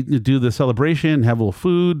 we do the celebration, have a little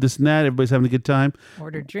food, this and that. Everybody's having a good time.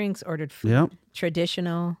 Ordered drinks, ordered food. Yeah.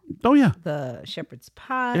 Traditional, Oh yeah. the shepherd's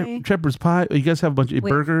pie. Shepherd's pie. You guys have a bunch of with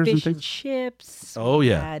burgers and fish and things. chips. Oh, We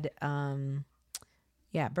yeah.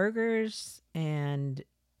 had burgers, and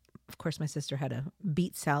of course my sister had a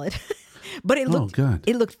beet salad. But it looked God.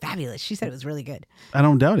 it looked fabulous. She said it was really good. I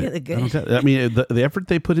don't doubt it. Really good. I don't doubt it. I mean, the effort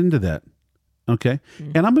they put into that. Okay.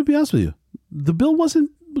 Mm-hmm. And I'm going to be honest with you. The bill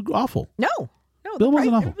wasn't awful. No, Bill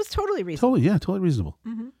wasn't awful. It was totally reasonable. Totally reasonable.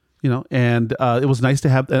 You know, and it was nice to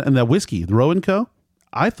have, and that whiskey, the Roe & Co.,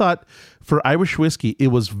 I thought for Irish whiskey, it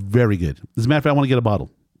was very good. As a matter of fact, I want to get a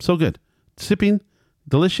bottle. So good. Sipping,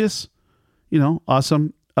 delicious, you know,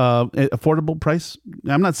 awesome, affordable price.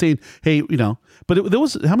 I'm not saying, hey, you know, but there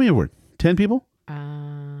was, how many were it? 10 people?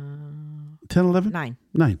 10, 11? 9.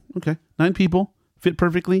 9. Okay. 9 people, fit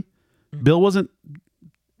perfectly. Bill wasn't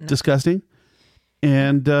disgusting,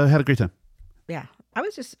 and had a great time. Yeah.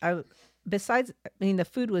 Besides, I mean, the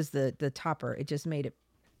food was the topper. It just made it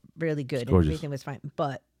really good. And everything was fine.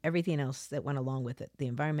 But everything else that went along with it, the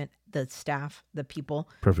environment, the staff, the people.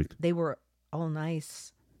 Perfect. They were all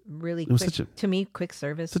nice, really was quick. To me, quick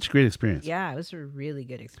service. Such a great experience. Yeah, it was a really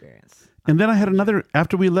good experience. And then I had another,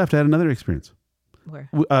 after we left, I had another experience. Where?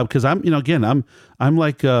 Because I'm, you know, again, I'm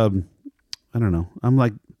like, I don't know.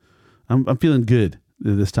 I'm feeling good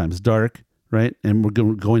this time. It's dark, right? And we're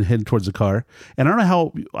going heading towards the car. And I don't know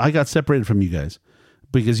how I got separated from you guys,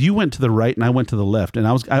 because you went to the right and I went to the left. And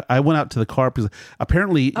I went out to the car because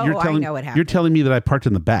apparently I know what happened. you're telling me that I parked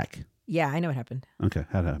in the back. Yeah, I know what happened. Okay,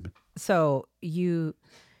 how'd it happen? So you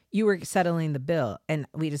were settling the bill, and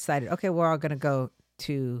we decided, okay, we're all going to go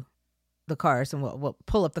to the cars, and we'll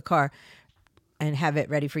pull up the car and have it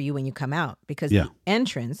ready for you when you come out, because the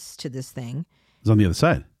entrance to this thing It's on the other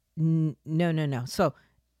side. No. So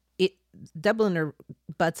Dubliner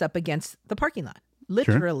butts up against the parking lot.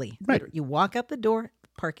 Literally. Sure. Right. You walk out the door,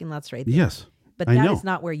 parking lot's right there. Yes. But that is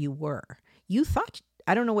not where you were. You thought,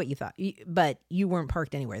 I don't know what you thought, but you weren't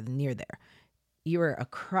parked anywhere near there. You were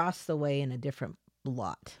across the way in a different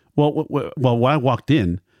lot. Well, when I walked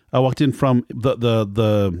in from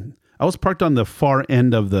the I was parked on the far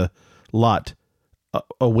end of the lot,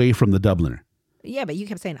 away from the Dubliner. Yeah, but you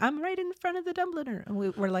kept saying, I'm right in front of the Dubliner. And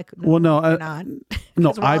we're like, no, we're not.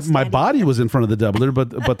 No, my body was in front of the Dubliner,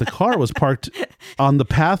 but the car was parked on the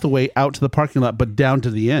pathway out to the parking lot, but down to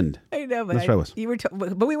the end. I know, but that's where I was. You were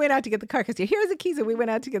but we went out to get the car, because here's the keys, and we went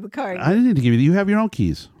out to get the car. I didn't need to give you. You have your own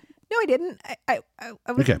keys. No, I didn't. I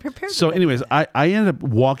wasn't prepared. So, anyways, I ended up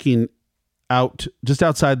walking out just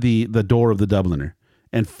outside the door of the Dubliner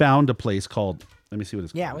and found a place called. Let me see what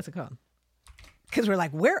it's called. Yeah, what's it called? Because we're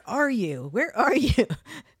like, where are you? Where are you?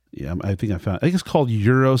 Yeah, I think it's called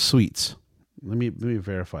Euro Sweets. Let me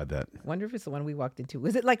verify that. I wonder if it's the one we walked into.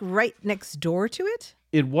 Was it like right next door to it?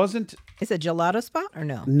 It wasn't. It's a gelato spot or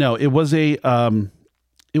no? No, it was a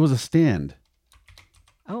stand.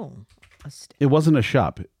 Oh, it wasn't a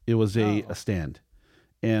shop. It was a stand.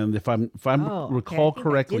 And if I recall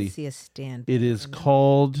correctly, I did see a stand. It is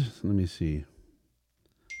called. Let me see.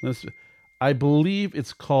 I believe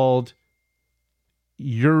it's called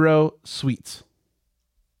Euro Sweets.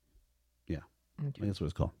 Yeah, okay. I think that's what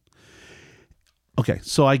it's called. Okay,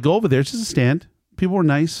 so I go over there. It's just a stand. People were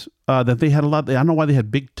nice. That they had a lot. I don't know why they had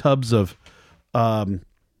big tubs of.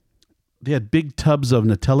 They had big tubs of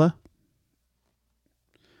Nutella.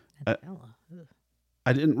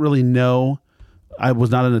 I didn't really know. I was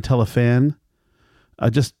not a Nutella fan. I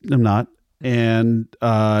just am not, and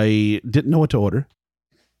I didn't know what to order.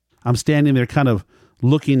 I'm standing there, kind of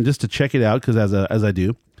looking just to check it out, because as I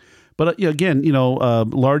do. But again,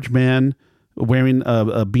 large man wearing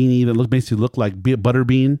a beanie that basically looked like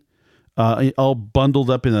butterbean, all bundled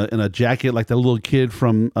up in a jacket like that little kid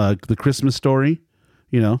from the Christmas Story.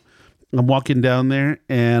 I'm walking down there,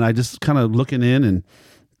 and I just kind of looking in, and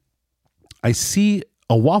I see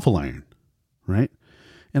a waffle iron, right?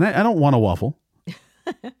 And I don't want a waffle,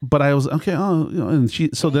 but I was okay. Oh, and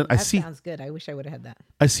I see. That sounds good. I wish I would have had that.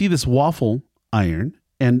 I see this waffle iron,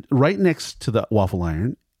 and right next to the waffle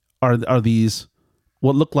iron are these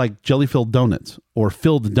what look like jelly-filled donuts or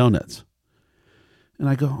filled donuts. And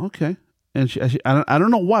I go, okay. And I don't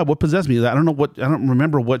know why. What possessed me? I don't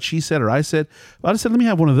remember what she said or I said. But I just said, let me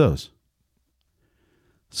have one of those.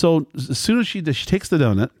 So as soon as she takes the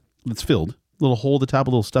donut that's filled, little hole at the top, a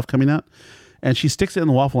little stuff coming out, and she sticks it in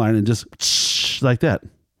the waffle iron and just like that.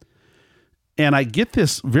 And I get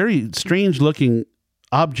this very strange looking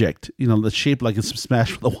object, that's shaped like it's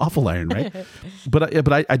smashed with a waffle iron, right?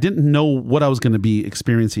 but I didn't know what I was going to be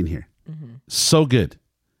experiencing here. Mm-hmm. So good.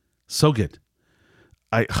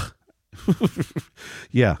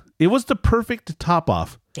 Yeah, it was the perfect top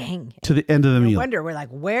off. Dang. To the end of the meal. No wonder we're like,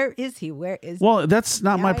 where is he? Well, that's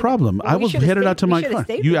not my problem. Well, I was headed out to my car.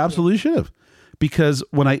 You absolutely should have, because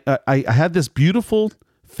when I had this beautiful,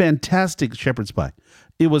 fantastic shepherd's pie,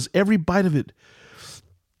 it was every bite of it.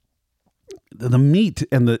 The meat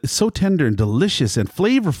and it's so tender and delicious and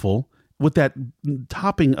flavorful with that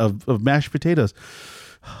topping of mashed potatoes.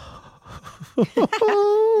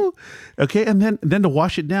 Okay, and then to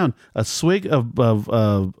wash it down, a swig of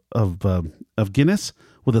Guinness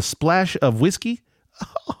with a splash of whiskey.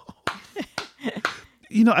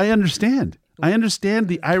 You know, I understand. I understand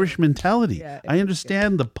the Irish mentality. Yeah, I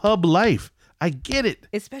understand the pub life. I get it.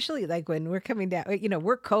 Especially like when we're coming down, you know,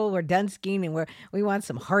 we're cold, we're done skiing, and we want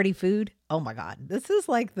some hearty food. Oh my God, this is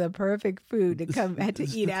like the perfect food to come to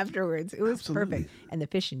eat afterwards. It was Absolutely. perfect, and the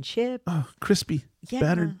fish and chip, Oh, crispy, yeah,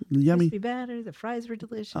 battered, yummy. crispy batter. The fries were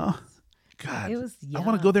delicious. Oh, God, It was. I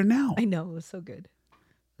want to go there now. I know, it was so good.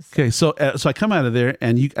 Okay, so I come out of there,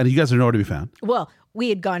 and you guys are nowhere to be found. Well, we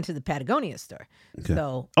had gone to the Patagonia store, Okay.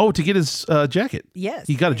 so Oh, to get his jacket. yes,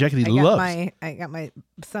 He got a jacket he loves. I got my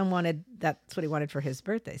son wanted, that's what he wanted for his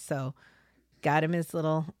birthday, so got him his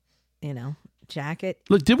little, you know, jacket.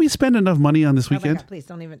 Look, did we spend enough money on this Oh my weekend? God, please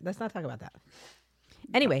don't even. Let's not talk about that.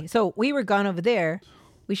 Anyway, so we were gone over there.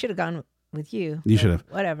 We should have gone with you. You but should have.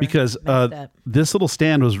 Whatever. Because Messed up. this little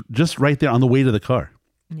stand was just right there on the way to the car.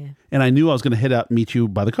 Yeah. And I knew I was going to head out and meet you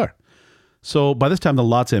by the car. So by this time, the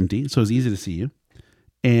lot's empty. So it's easy to see you.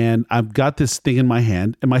 And I've got this thing in my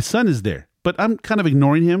hand, and my son is there. But I'm kind of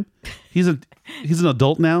ignoring him. He's an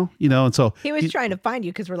adult now, you know, and so He was trying to find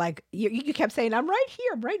you because we're like, you kept saying, I'm right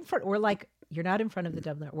here, I'm right in front. We're like, you're not in front of the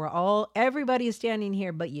Dubliner. Everybody is standing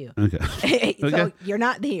here but you. Okay. So Okay. you're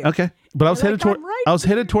not here. Okay. But I was You're headed like, toward "I'm right I was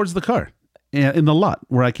headed towards the car in the lot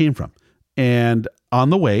where I came from. And on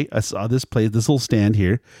the way, I saw this little stand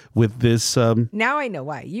here with this Now I know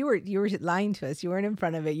why. You were lying to us. You weren't in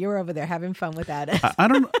front of it. You were over there having fun without us. I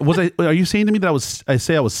don't are you saying to me that I was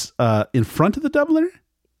in front of the Dubliner?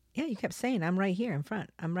 Yeah, you kept saying, I'm right here in front.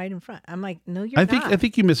 I'm right in front. I'm like, no, you're I not.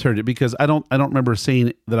 think you misheard it because I don't remember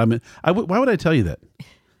saying that I'm in. Why would I tell you that?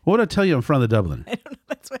 What would I tell you in front of the Dublin? I don't know.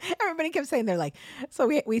 That's what everybody kept saying. They're like, so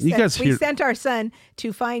we guys hear- sent our son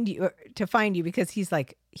to find you because he's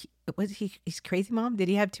like, he's crazy, Mom? Did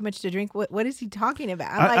he have too much to drink? What is he talking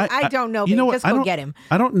about? I'm like, I don't know. You know Babe. what? Just go get him.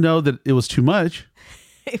 I don't know that it was too much.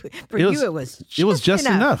 For It you, was- it was just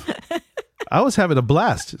enough. I was having a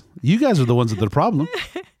blast. You guys are the ones that are the problem.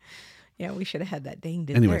 Yeah, we should have had that dang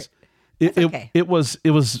dessert. Anyways, That's okay. it was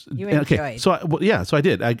You okay. enjoyed. So I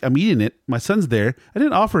did. I'm eating it. My son's there. I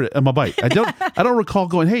didn't offer it a bite. I don't recall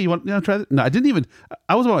going, hey, you want to try that? No, I didn't even.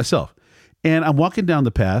 I was by myself, and I'm walking down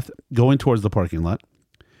the path going towards the parking lot,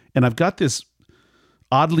 and I've got this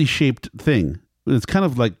oddly shaped thing. It's kind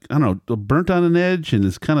of like, I don't know, burnt on an edge, and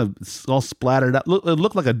it's all splattered out. It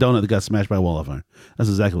looked like a donut that got smashed by a wall of fire. That's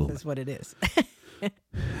exactly what it That's what it is.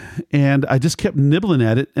 And I just kept nibbling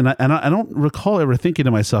at it, and I don't recall ever thinking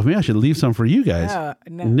to myself, maybe I should leave some for you guys.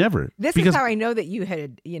 No. Never. This Because is how I know that you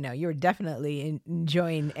had, you were definitely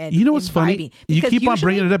enjoying and you know what's inviting. funny? You Because keep on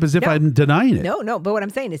bringing usually- it up as if No, I'm denying it. No, but what I'm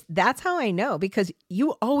saying is that's how I know because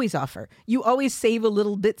you always offer. You always save a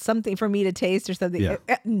little bit something for me to taste or something. Yeah.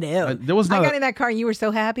 No. There was I not got a- in that car and you were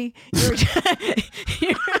so happy.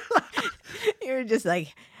 You were just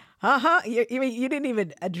like, uh-huh. You didn't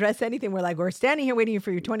even address anything. We're standing here waiting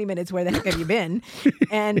for you 20 minutes. Where the heck have you been?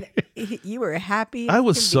 And you were happy. I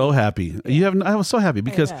was so happy. I was so happy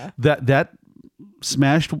because know. that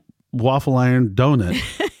smashed waffle iron donut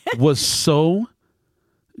was so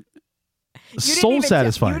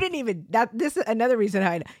satisfying. You didn't even this is another reason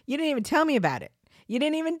how you didn't even tell me about it. You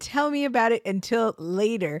didn't even tell me about it until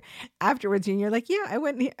later afterwards. And you're like, yeah, I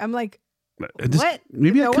went here. I'm like, what?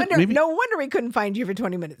 No wonder we couldn't find you for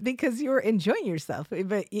 20 minutes because you were enjoying yourself.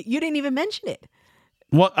 But you didn't even mention it.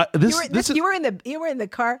 Well, You were in the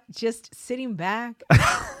car just sitting back.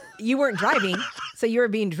 You weren't driving, so you were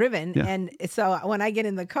being driven. Yeah. And so when I get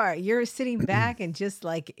in the car, you're sitting back and just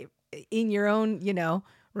like in your own,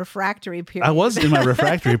 refractory period. I was in my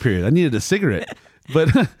refractory period. I needed a cigarette,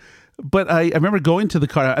 but I remember going to the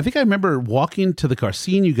car. I think I remember walking to the car,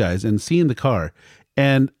 seeing you guys, and seeing the car,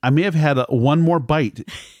 and I may have had one more bite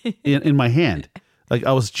in my hand. Like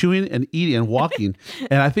I was chewing and eating and walking,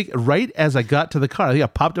 and I think right as I got to the car, I think I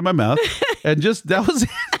popped in my mouth, and that was it.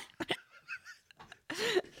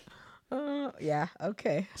 Yeah.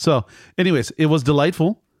 Okay. So, anyways, it was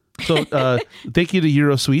delightful. So, thank you to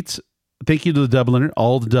Euro Sweets. Thank you to the Dubliner,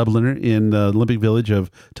 all the Dubliner in the Olympic Village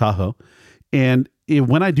of Tahoe. And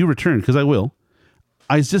when I do return, because I will,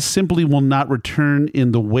 I just simply will not return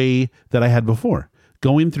in the way that I had before.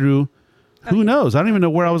 Going through, who knows? I don't even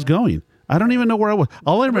know where I was going. I don't even know where I was.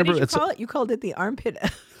 All I remember, What did you call it? You called it the armpit.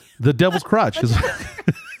 the Devil's Crotch. 'Cause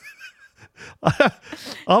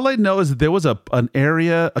all I know is that there was an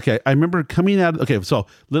area. Okay, I remember coming out. Okay, so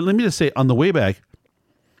let me just say on the way back,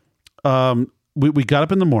 we got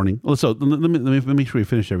up in the morning. So let me make sure we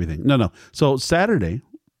finish everything. No. So Saturday,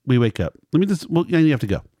 We wake up. Well, yeah, you have to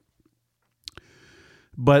go.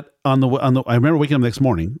 But I remember waking up the next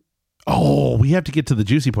morning. Oh, we have to get to the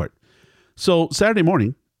juicy part. So Saturday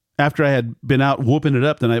morning, after I had been out whooping it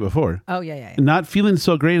up the night before. Oh, yeah. Not feeling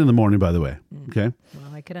so great in the morning, by the way. Okay.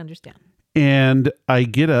 Well, I could understand. And I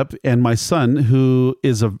get up, and my son, who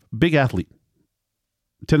is a big athlete,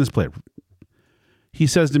 tennis player, he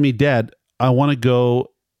says to me, Dad, I want to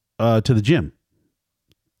go to the gym.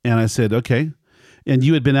 And I said, okay. And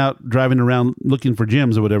you had been out driving around looking for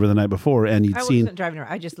gyms or whatever the night before, and I wasn't driving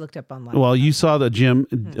around. I just looked up online. Well, you saw the gym,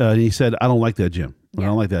 and he said, I don't like that gym. I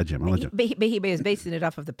don't like that gym. But he was basing it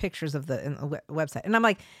off of the pictures of the website. And I'm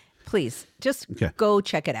like, please, just go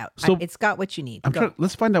check it out. So it's got what you need.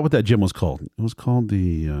 Let's find out what that gym was called. It was called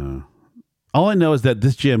all I know is that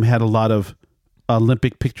this gym had a lot of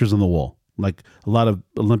Olympic pictures on the wall. Like a lot of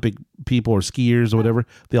Olympic people or skiers or whatever.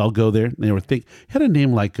 They all go there. And they were had a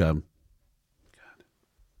name like, God.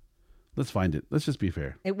 Let's find it. Let's just be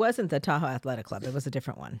fair. It wasn't the Tahoe Athletic Club. It was a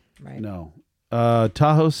different one, right? No.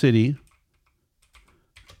 Tahoe City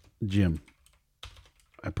Gym.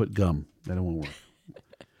 I put gum. That won't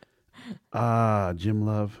work. Gym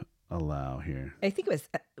Love. Allow here. I think it was,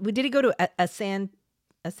 did he go to Asante?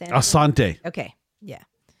 Okay. Yeah.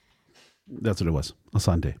 That's what it was.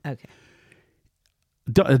 Asante. Okay.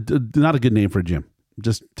 Not a good name for a gym,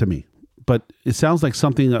 just to me. But it sounds like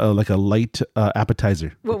something like a light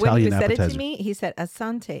appetizer. Well, Italian when he said appetizer. it to me, he said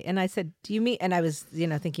Asante. And I said, do you mean? And I was,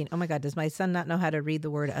 thinking, oh my God, does my son not know how to read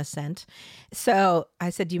the word ascent? So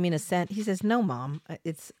I said, do you mean ascent? He says, no, Mom.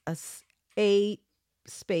 It's a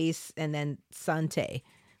space and then Sante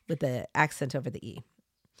with the accent over the E.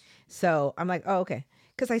 So I'm like, oh, okay.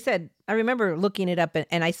 Because I remember looking it up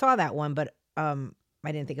and I saw that one, but I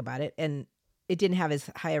didn't think about it. And it didn't have as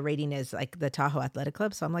high a rating as like the Tahoe Athletic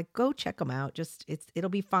Club. So I'm like, go check them out. It'll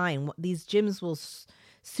be fine. These gyms will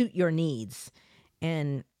suit your needs.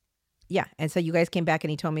 And yeah. And so you guys came back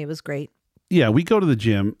and he told me it was great. Yeah. We go to the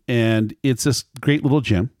gym and it's this great little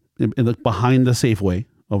gym behind the Safeway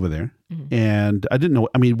over there. Mm-hmm. And I didn't know,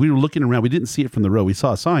 we were looking around. We didn't see it from the road. We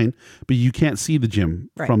saw a sign, but you can't see the gym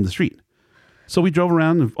from the street. So we drove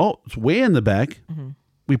around and, it's way in the back. Mm-hmm.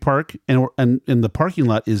 We park and the parking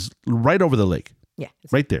lot is right over the lake. Yeah.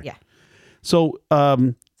 Right there. Yeah. So,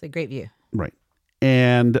 it's a great view. Right.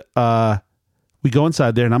 And, we go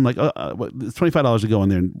inside there and I'm like, it's $25 to go in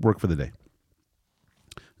there and work for the day.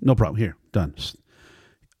 No problem. Here, done.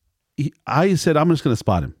 I said, I'm just going to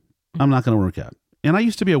spot him. I'm not going to work out. And I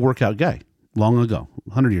used to be a workout guy long ago,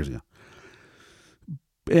 100 years ago.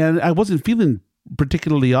 And I wasn't feeling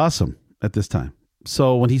particularly awesome at this time.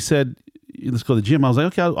 So when he said, let's go to the gym, I was like,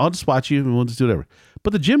 okay, I'll just watch you and we'll just do whatever.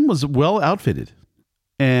 But the gym was well outfitted.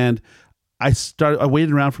 And I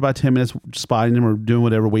waited around for about 10 minutes spotting him or doing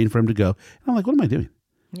whatever, waiting for him to go. And I'm like, what am I doing?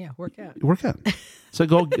 Yeah, work out. So I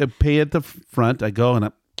go pay at the front. I go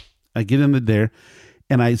and I get in there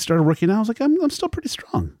and I started working out. I was like, I'm still pretty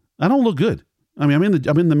strong. I don't look good. I'm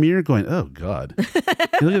in the mirror going, oh God,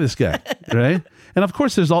 look at this guy, right? And of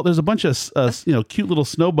course, there's a bunch of cute little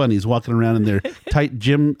snow bunnies walking around in their tight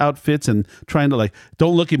gym outfits and trying to like,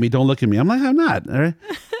 don't look at me. I'm like, I'm not. All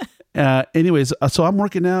right. Anyways, so I'm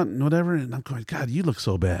working out and whatever, and I'm going, God, you look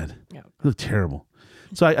so bad. You look terrible.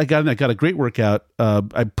 So I got a great workout.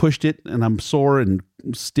 I pushed it, and I'm sore and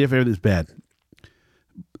stiff. Everything's bad.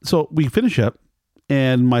 So we finish up,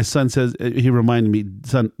 and my son says, he reminded me,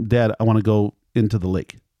 Dad, I want to go into the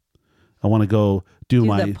lake. I want to go do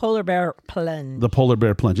the polar bear plunge. The polar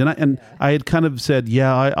bear plunge. And I had kind of said,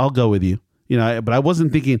 yeah, I'll go with you. But I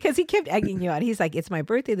wasn't thinking. Because he kept egging you on. He's like, it's my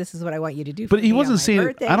birthday. This is what I want you to do for me. But he wasn't saying,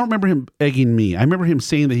 birthday. I don't remember him egging me. I remember him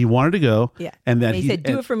saying that he wanted to go. Yeah. And that he said,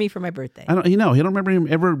 do it for me for my birthday. I don't remember him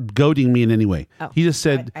ever goading me in any way. Oh, he just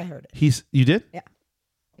said. I heard it. You did? Yeah.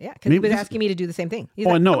 Yeah. Because he was asking me to do the same thing. He's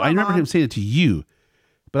no. I remember him saying it to you.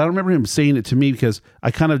 But I don't remember him saying it to me because I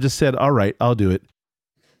kind of just said, all right, I'll do it.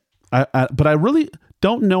 But I really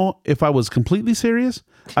don't know if I was completely serious.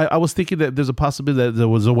 I was thinking that there's a possibility that there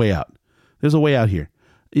was a way out. There's a way out here.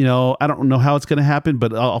 I don't know how it's going to happen,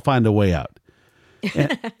 but I'll find a way out.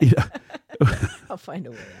 And, I'll find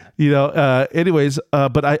a way out. Anyways,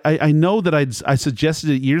 but I know that I suggested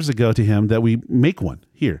it years ago to him that we make one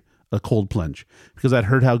here, a cold plunge, because I'd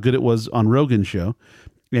heard how good it was on Rogan's show.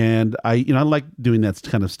 And I like doing that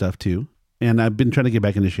kind of stuff too. And I've been trying to get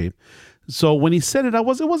back into shape. So when he said it, it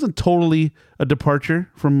wasn't totally a departure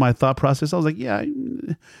from my thought process. I was like, yeah,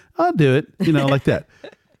 I'll do it, like that.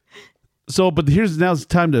 So, but now it's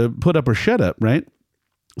time to put up or shut up, right?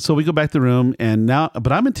 So we go back to the room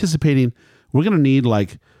but I'm anticipating we're going to need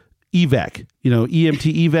like evac,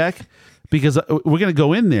 EMT evac, because we're going to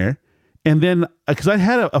go in there And then, because I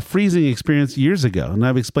had a freezing experience years ago, and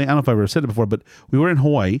I've explained. I don't know if I've ever said it before, but we were in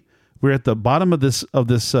Hawaii. We were at the bottom of this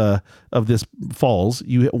falls.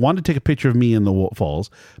 You wanted to take a picture of me in the falls,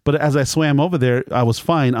 but as I swam over there, I was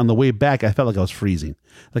fine. On the way back, I felt like I was freezing,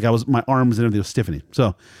 like my arms and everything was stiffening.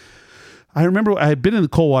 So I remember I had been in the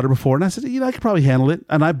cold water before, and I said, I could probably handle it.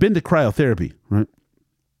 And I've been to cryotherapy, right?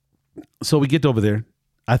 So we get over there.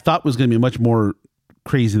 I thought it was going to be much more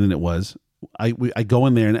crazy than it was. I go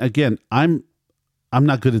in there, and again, I'm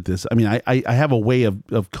not good at this. I mean, I have a way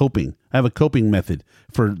of coping. I have a coping method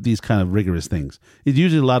for these kind of rigorous things. It's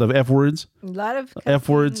usually a lot of F words,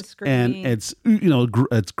 and it's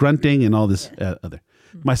it's grunting and all this other.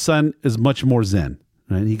 My son is much more zen.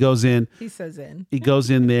 Right? He goes in. He's so zen. He goes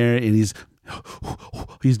in there and he's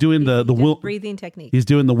doing the breathing technique. He's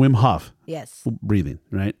doing the Wim Hof. Yes. Breathing,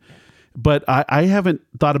 right? But I haven't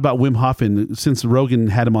thought about Wim Hof since Rogan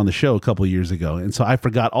had him on the show a couple of years ago. And so I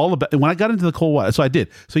forgot all about it. When I got into the cold water, so I did.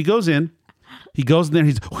 So he goes in there,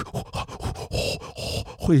 he's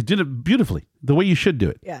did it beautifully, the way you should do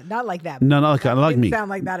it. Yeah, not like that. No, not like me. Didn't sound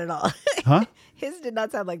like that at all. Huh? His did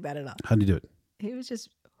not sound like that at all. How do you do it? He was just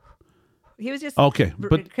okay.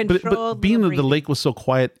 But being that the lake was so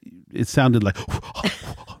quiet, it sounded like.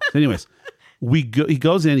 Anyways, he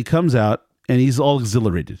goes in, he comes out, and he's all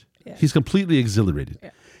exhilarated. Yeah. He's completely exhilarated.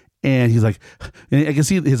 Yeah. And he's like, and I can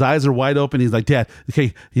see his eyes are wide open. He's like, Dad,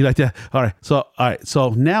 okay, you like that? All right. So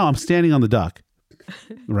now I'm standing on the dock,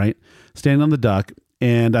 right? Standing on the dock,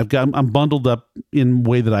 and I'm bundled up in a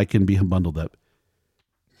way that I can be bundled up.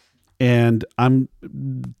 And I'm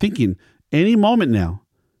thinking, any moment now,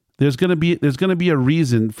 there's gonna be a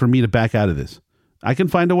reason for me to back out of this. I can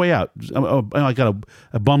find a way out. I got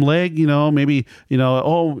a bum leg, maybe,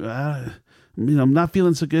 I'm not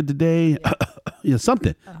feeling so good today. Yeah.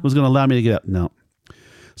 Something was going to allow me to get up. No.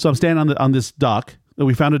 So I'm standing on this dock.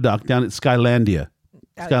 We found a dock down at Skylandia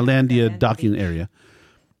docking area.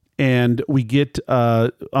 And we get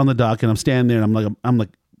on the dock, and I'm standing there, and I'm like,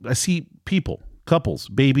 I see people, couples,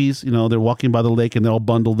 babies, they're walking by the lake, and they're all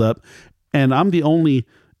bundled up. And I'm the only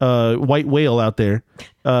white whale out there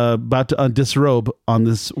about to disrobe on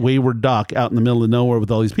this wayward dock out in the middle of nowhere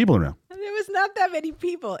with all these people around. There was not that many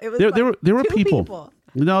people. It was there were people.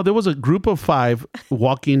 No, there was a group of 5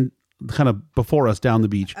 walking kind of before us down the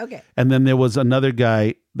beach. Okay. And then there was another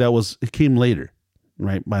guy that came later,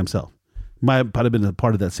 right, by himself. Might have been a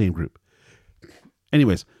part of that same group.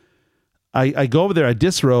 Anyways, I go over there, I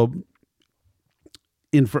disrobe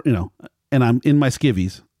and I'm in my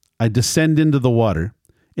skivvies. I descend into the water,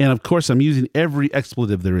 and of course I'm using every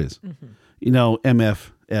expletive there is. Mm-hmm.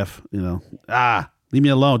 MF, F, leave me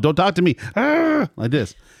alone. Don't talk to me. Like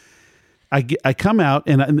this. I come out,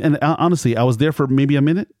 and honestly, I was there for maybe a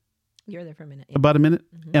minute. You were there for a minute. Yeah. About a minute,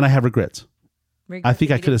 mm-hmm. And I have regrets. I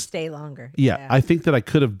think I could have stayed longer. Yeah, I think that I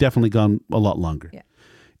could have definitely gone a lot longer. Yeah,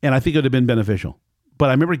 and I think it would have been beneficial. But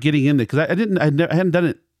I remember getting in there because I hadn't done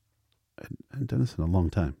it. I hadn't done this in a long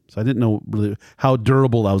time, so I didn't know really how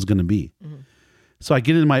durable I was going to be. Mm-hmm. So I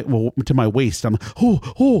get to my waist. I'm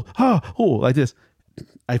like this.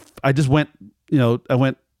 I just went. I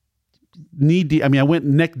went knee deep. I mean, I went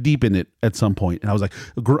neck deep in it at some point, and I was like,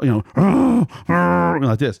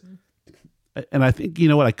 like this. And I think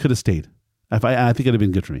I could have stayed. I think it'd have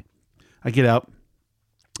been good for me. I get out.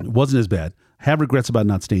 It wasn't as bad. I have regrets about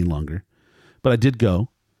not staying longer, but I did go.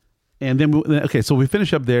 And then so we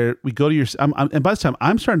finish up there. We go to your. And by this time,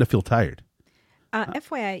 I'm starting to feel tired.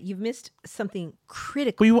 FYI, you've missed something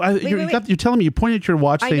critical. Well, you're telling me you pointed at your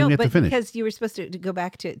watch saying we have to finish. Because you were supposed to go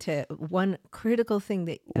back to one critical thing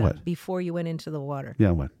that before you went into the water.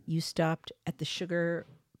 Yeah, what? You stopped at the Sugar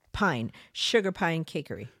Pine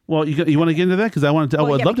Cakery. Well, you want to get into that because I would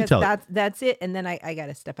love to tell it. That's it, and then I got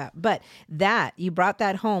to step out. But you brought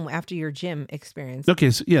that home after your gym experience. Okay,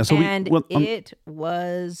 it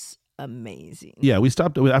was amazing. Yeah, we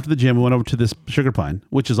stopped after the gym. We went over to this Sugar Pine,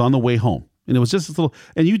 which is on the way home. And it was just this little,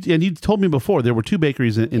 and you told me before there were 2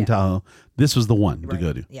 bakeries in Tahoe. This was the one to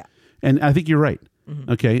go to. Yeah, and I think you're right.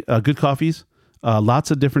 Mm-hmm. Okay, good coffees,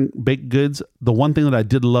 lots of different baked goods. The one thing that I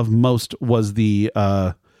did love most was the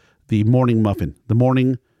morning muffin, the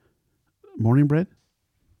morning bread.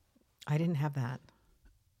 I didn't have that.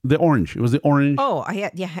 The orange. It was the orange. Oh,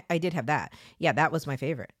 I did have that. Yeah, that was my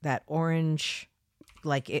favorite. That orange.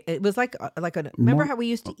 Like it was like remember how we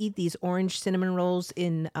used to eat these orange cinnamon rolls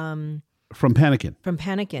in from Panikin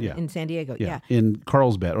in San Diego. Yeah. In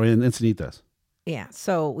Carlsbad or in Encinitas. Yeah.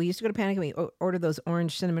 So we used to go to Panikin. We ordered those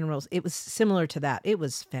orange cinnamon rolls. It was similar to that. It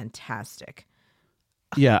was fantastic.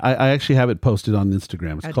 Yeah, I actually have it posted on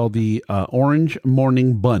Instagram. It's called the Orange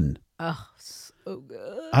Morning Bun. Oh, so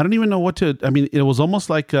good. I don't even know what to. I mean, it was almost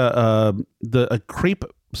like a crepe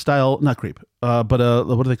style, not crepe, but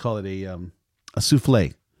what do they call it? A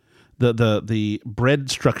souffle. The bread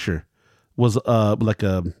structure was like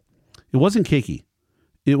a. It wasn't cakey.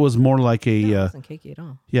 It was more like a. No, it wasn't cakey at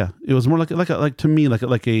all. Yeah, it was more like to me like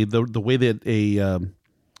the way that a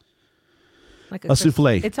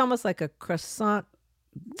souffle. It's almost like a croissant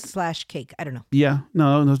 / cake. I don't know. Yeah,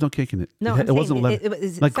 no, there's no cake in it. No, it wasn't it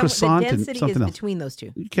was like croissant the and density something is else. between those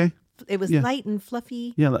two. Okay. It was Yeah. light and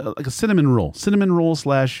fluffy. Yeah, like a cinnamon roll /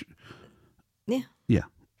 Yeah, yeah,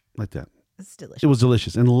 like that. it's delicious. It was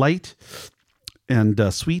delicious and light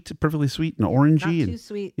and sweet, perfectly sweet and orangey. Not and too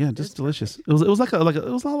sweet. yeah, It just was delicious. It was like it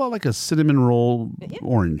was a lot like a cinnamon roll, Yeah.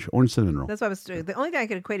 orange cinnamon roll. That's what I was doing. The only thing I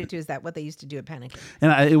could equate it to is that what they used to do at Panic.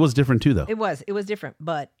 And it was different too, though. It was different,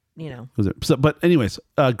 but Was it? So, but anyways,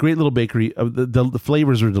 great little bakery. The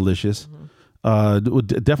flavors are delicious. Would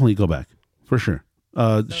definitely go back for sure.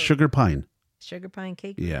 Sugar Pine. Sugar Pine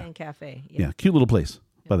Cake Yeah. and Cafe. Yeah, cute little place,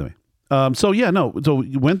 by the way. So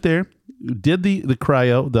you went there, did the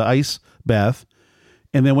cryo, the ice bath,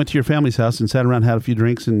 and then went to your family's house and sat around, had a few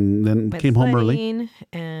drinks, and then Went came home early. sledding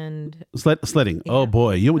and Sledding. Yeah. Oh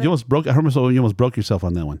boy, you almost broke. I heard you almost broke yourself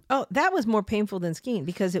on that one. that was more painful than skiing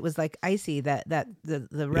because it was like icy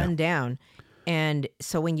the run down. And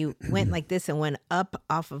so when you went like this and went up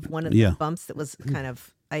off of one of the Yeah. bumps that was kind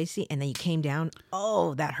of icy and then you came down,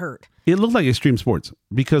 that hurt. It looked like extreme sports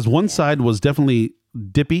because one side was definitely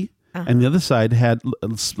dippy, and the other side had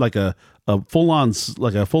like a full on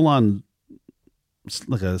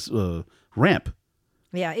ramp.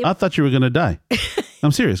 Yeah, I thought you were going to die.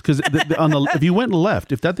 I'm serious because if you went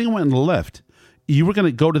left, if that thing went left, you were going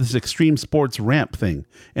to go to this extreme sports ramp thing,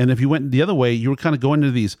 and if you went the other way, you were kind of going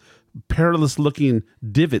to these perilous looking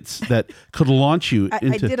divots that could launch you I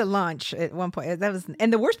into. did a launch at one point.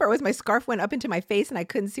 And the worst part was my scarf went up into my face and I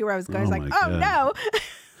couldn't see where I was going. I was Oh like, my oh God.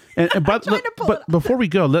 no. But trying to pull but it before we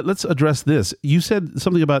go, let's address this. You said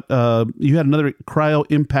something about you had another cryo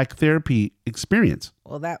impact therapy experience.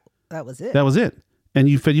 Well, that was it. That was it, and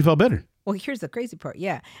you felt better. Well, here's the crazy part.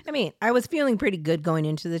 Yeah. I mean, I was feeling pretty good going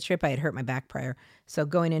into the trip. I had hurt my back prior. So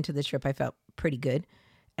going into the trip, I felt pretty good.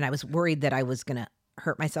 And I was worried that I was going to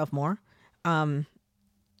hurt myself more. I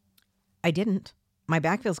didn't. My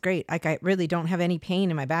back feels great. Like I really don't have any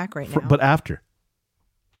pain in my back right now. But after,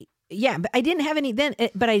 Yeah, but I didn't have any then,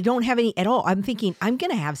 but I don't have any at all. I'm thinking I'm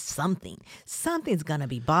going to have something. Something's going to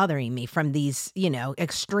be bothering me from these,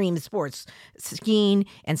 extreme sports, skiing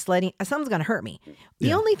and sledding. Something's going to hurt me.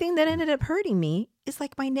 The only thing that ended up hurting me is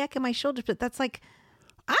like my neck and my shoulders, but that's like,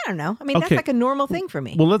 I don't know. I mean, that's Okay. like a normal thing for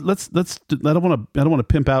me. well, let's. I don't want to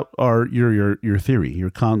pimp out your theory,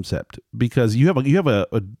 your concept, because you have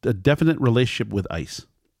a definite relationship with ice.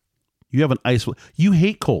 You have an ice. You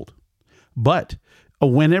hate cold, but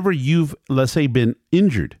whenever you've, let's say, been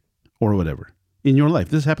injured or whatever in your life,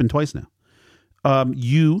 this has happened twice now.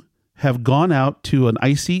 You have gone out to an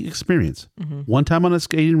icy experience. One time on a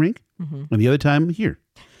skating rink, and the other time here.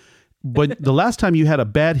 But the last time you had a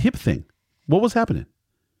bad hip thing, what was happening?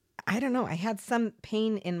 I don't know. I had some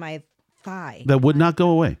pain in my thigh. That would not go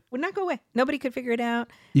away. Would not go away. Nobody could figure it out.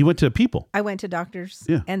 You went to people. I went to doctors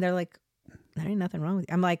Yeah. and they're like, there ain't nothing wrong with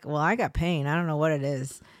you. I'm like, well, I got pain. I don't know what it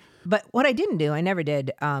is. But what I didn't do, I never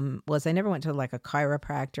did, was I never went to like a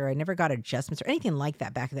chiropractor. I never got adjustments or anything like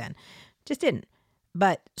that back then. Just didn't.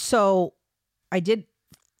 But so I did.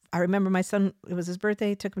 I remember my son, it was his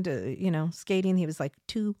birthday, took him to, skating. He was like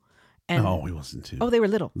 2. And No, he wasn't too. oh, they were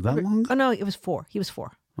little. That long? Oh, no, it was 4. He was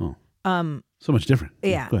 4. Oh, so much different.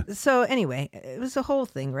 Yeah. Go ahead. So anyway, it was a whole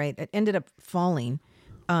thing, right? It ended up falling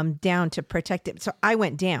down to protect it. So I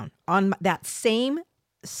went down on that same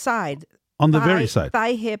side. On the very side.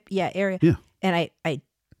 Thigh, hip, area. Yeah. And I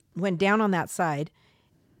went down on that side.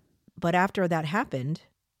 But after that happened,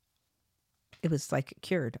 it was like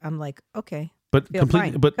cured. I'm like, okay. But Feel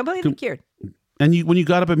completely. fine. But completely cured. and when you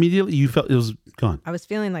got up immediately, you felt it was gone. I was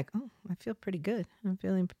feeling like, oh, I feel pretty good. I'm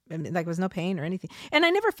feeling like there was no pain or anything. And I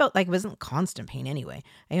never felt like it wasn't constant pain anyway.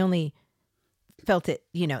 I only felt it,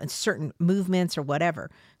 in certain movements or whatever.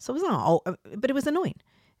 So it was not all, but it was annoying.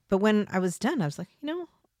 But when I was done, I was like,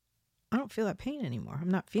 I don't feel that pain anymore. I'm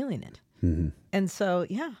not feeling it. Mm-hmm. And so,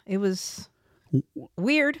 yeah, it was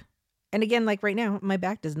weird. And again, like right now, my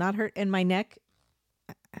back does not hurt and my neck,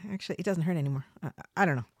 actually, it doesn't hurt anymore. I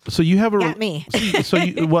don't know. So you have a Got me. So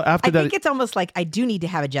after I that, think it's almost like I do need to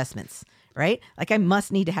have adjustments, right? Like I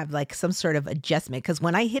must need to have like some sort of adjustment because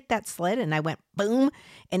when I hit that sled and I went boom,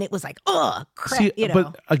 and it was like, oh crap, see,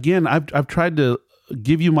 but again, I've tried to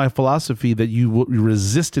give you my philosophy that you will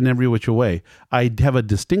resist in every which way. I have a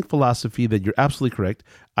distinct philosophy that you're absolutely correct.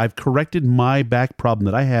 I've corrected my back problem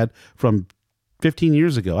that I had from 15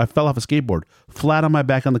 years ago. I fell off a skateboard, flat on my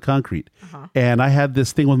back on the concrete. And I had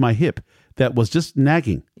this thing with my hip that was just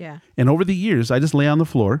nagging. Yeah. And over the years, I just lay on the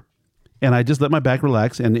floor and I just let my back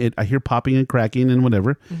relax, and I hear popping and cracking and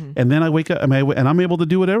whatever. And then I wake up and I'm able to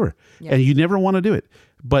do whatever. Yeah. And you never want to do it.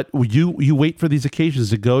 But you wait for these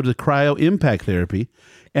occasions to go to cryo impact therapy.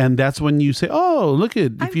 And that's when you say, "Oh, look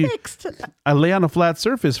at fixed. I lay on a flat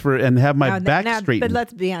surface and have my back straightened." But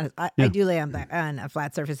let's be honest. I do lay on a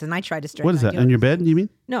flat surface, and I try to straighten. What is that? On your bed? You mean?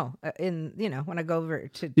 No, when I go over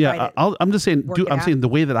to Yeah, I'm just saying. I'm saying the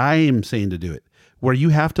way that I am saying to do it, where you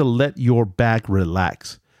have to let your back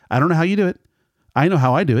relax. I don't know how you do it. I know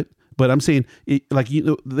how I do it, but I'm saying,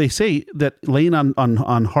 they say that laying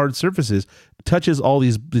on hard surfaces touches all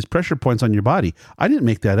these pressure points on your body. I didn't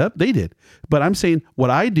make that up. They did. But I'm saying what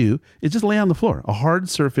I do is just lay on the floor, a hard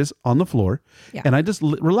surface on the floor, and I just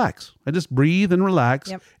relax. I just breathe and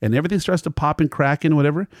relax, and everything starts to pop and crack and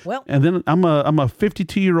whatever. Well, and then I'm a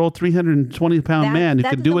 52-year-old, 320-pound man who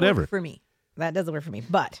can do whatever. For me, that doesn't work for me.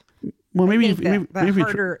 But well, maybe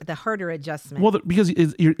the harder adjustment. Well, because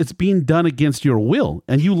it's being done against your will,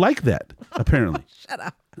 and you like that apparently. Shut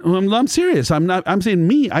up. I'm serious. I'm not. I'm saying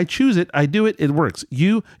me. I choose it. I do it. It works.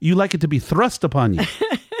 You like it to be thrust upon you.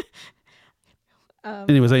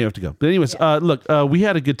 Anyways, I have to go. But anyways, look, we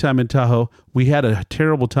had a good time in Tahoe. We had a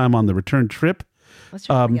terrible time on the return trip. Let's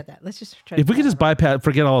try to forget that. Let's just try. If we could just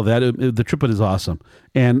forget all of that, the trip is awesome.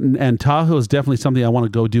 And Tahoe is definitely something I want to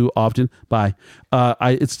go do often.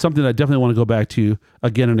 It's something I definitely want to go back to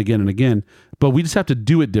again and again and again. But we just have to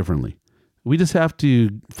do it differently. We just have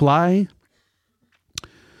to fly.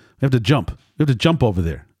 We have to jump. We have to jump over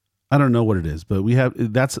there. I don't know what it is, but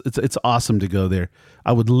it's awesome to go there.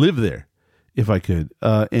 I would live there if I could,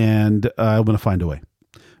 and I'm going to find a way.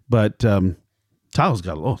 But Tahoe's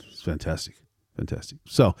it's fantastic. Fantastic.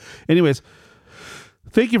 So, anyways,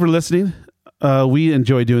 thank you for listening. We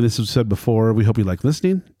enjoy doing this, as I said before. We hope you like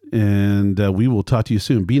listening, and we will talk to you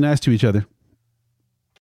soon. Be nice to each other.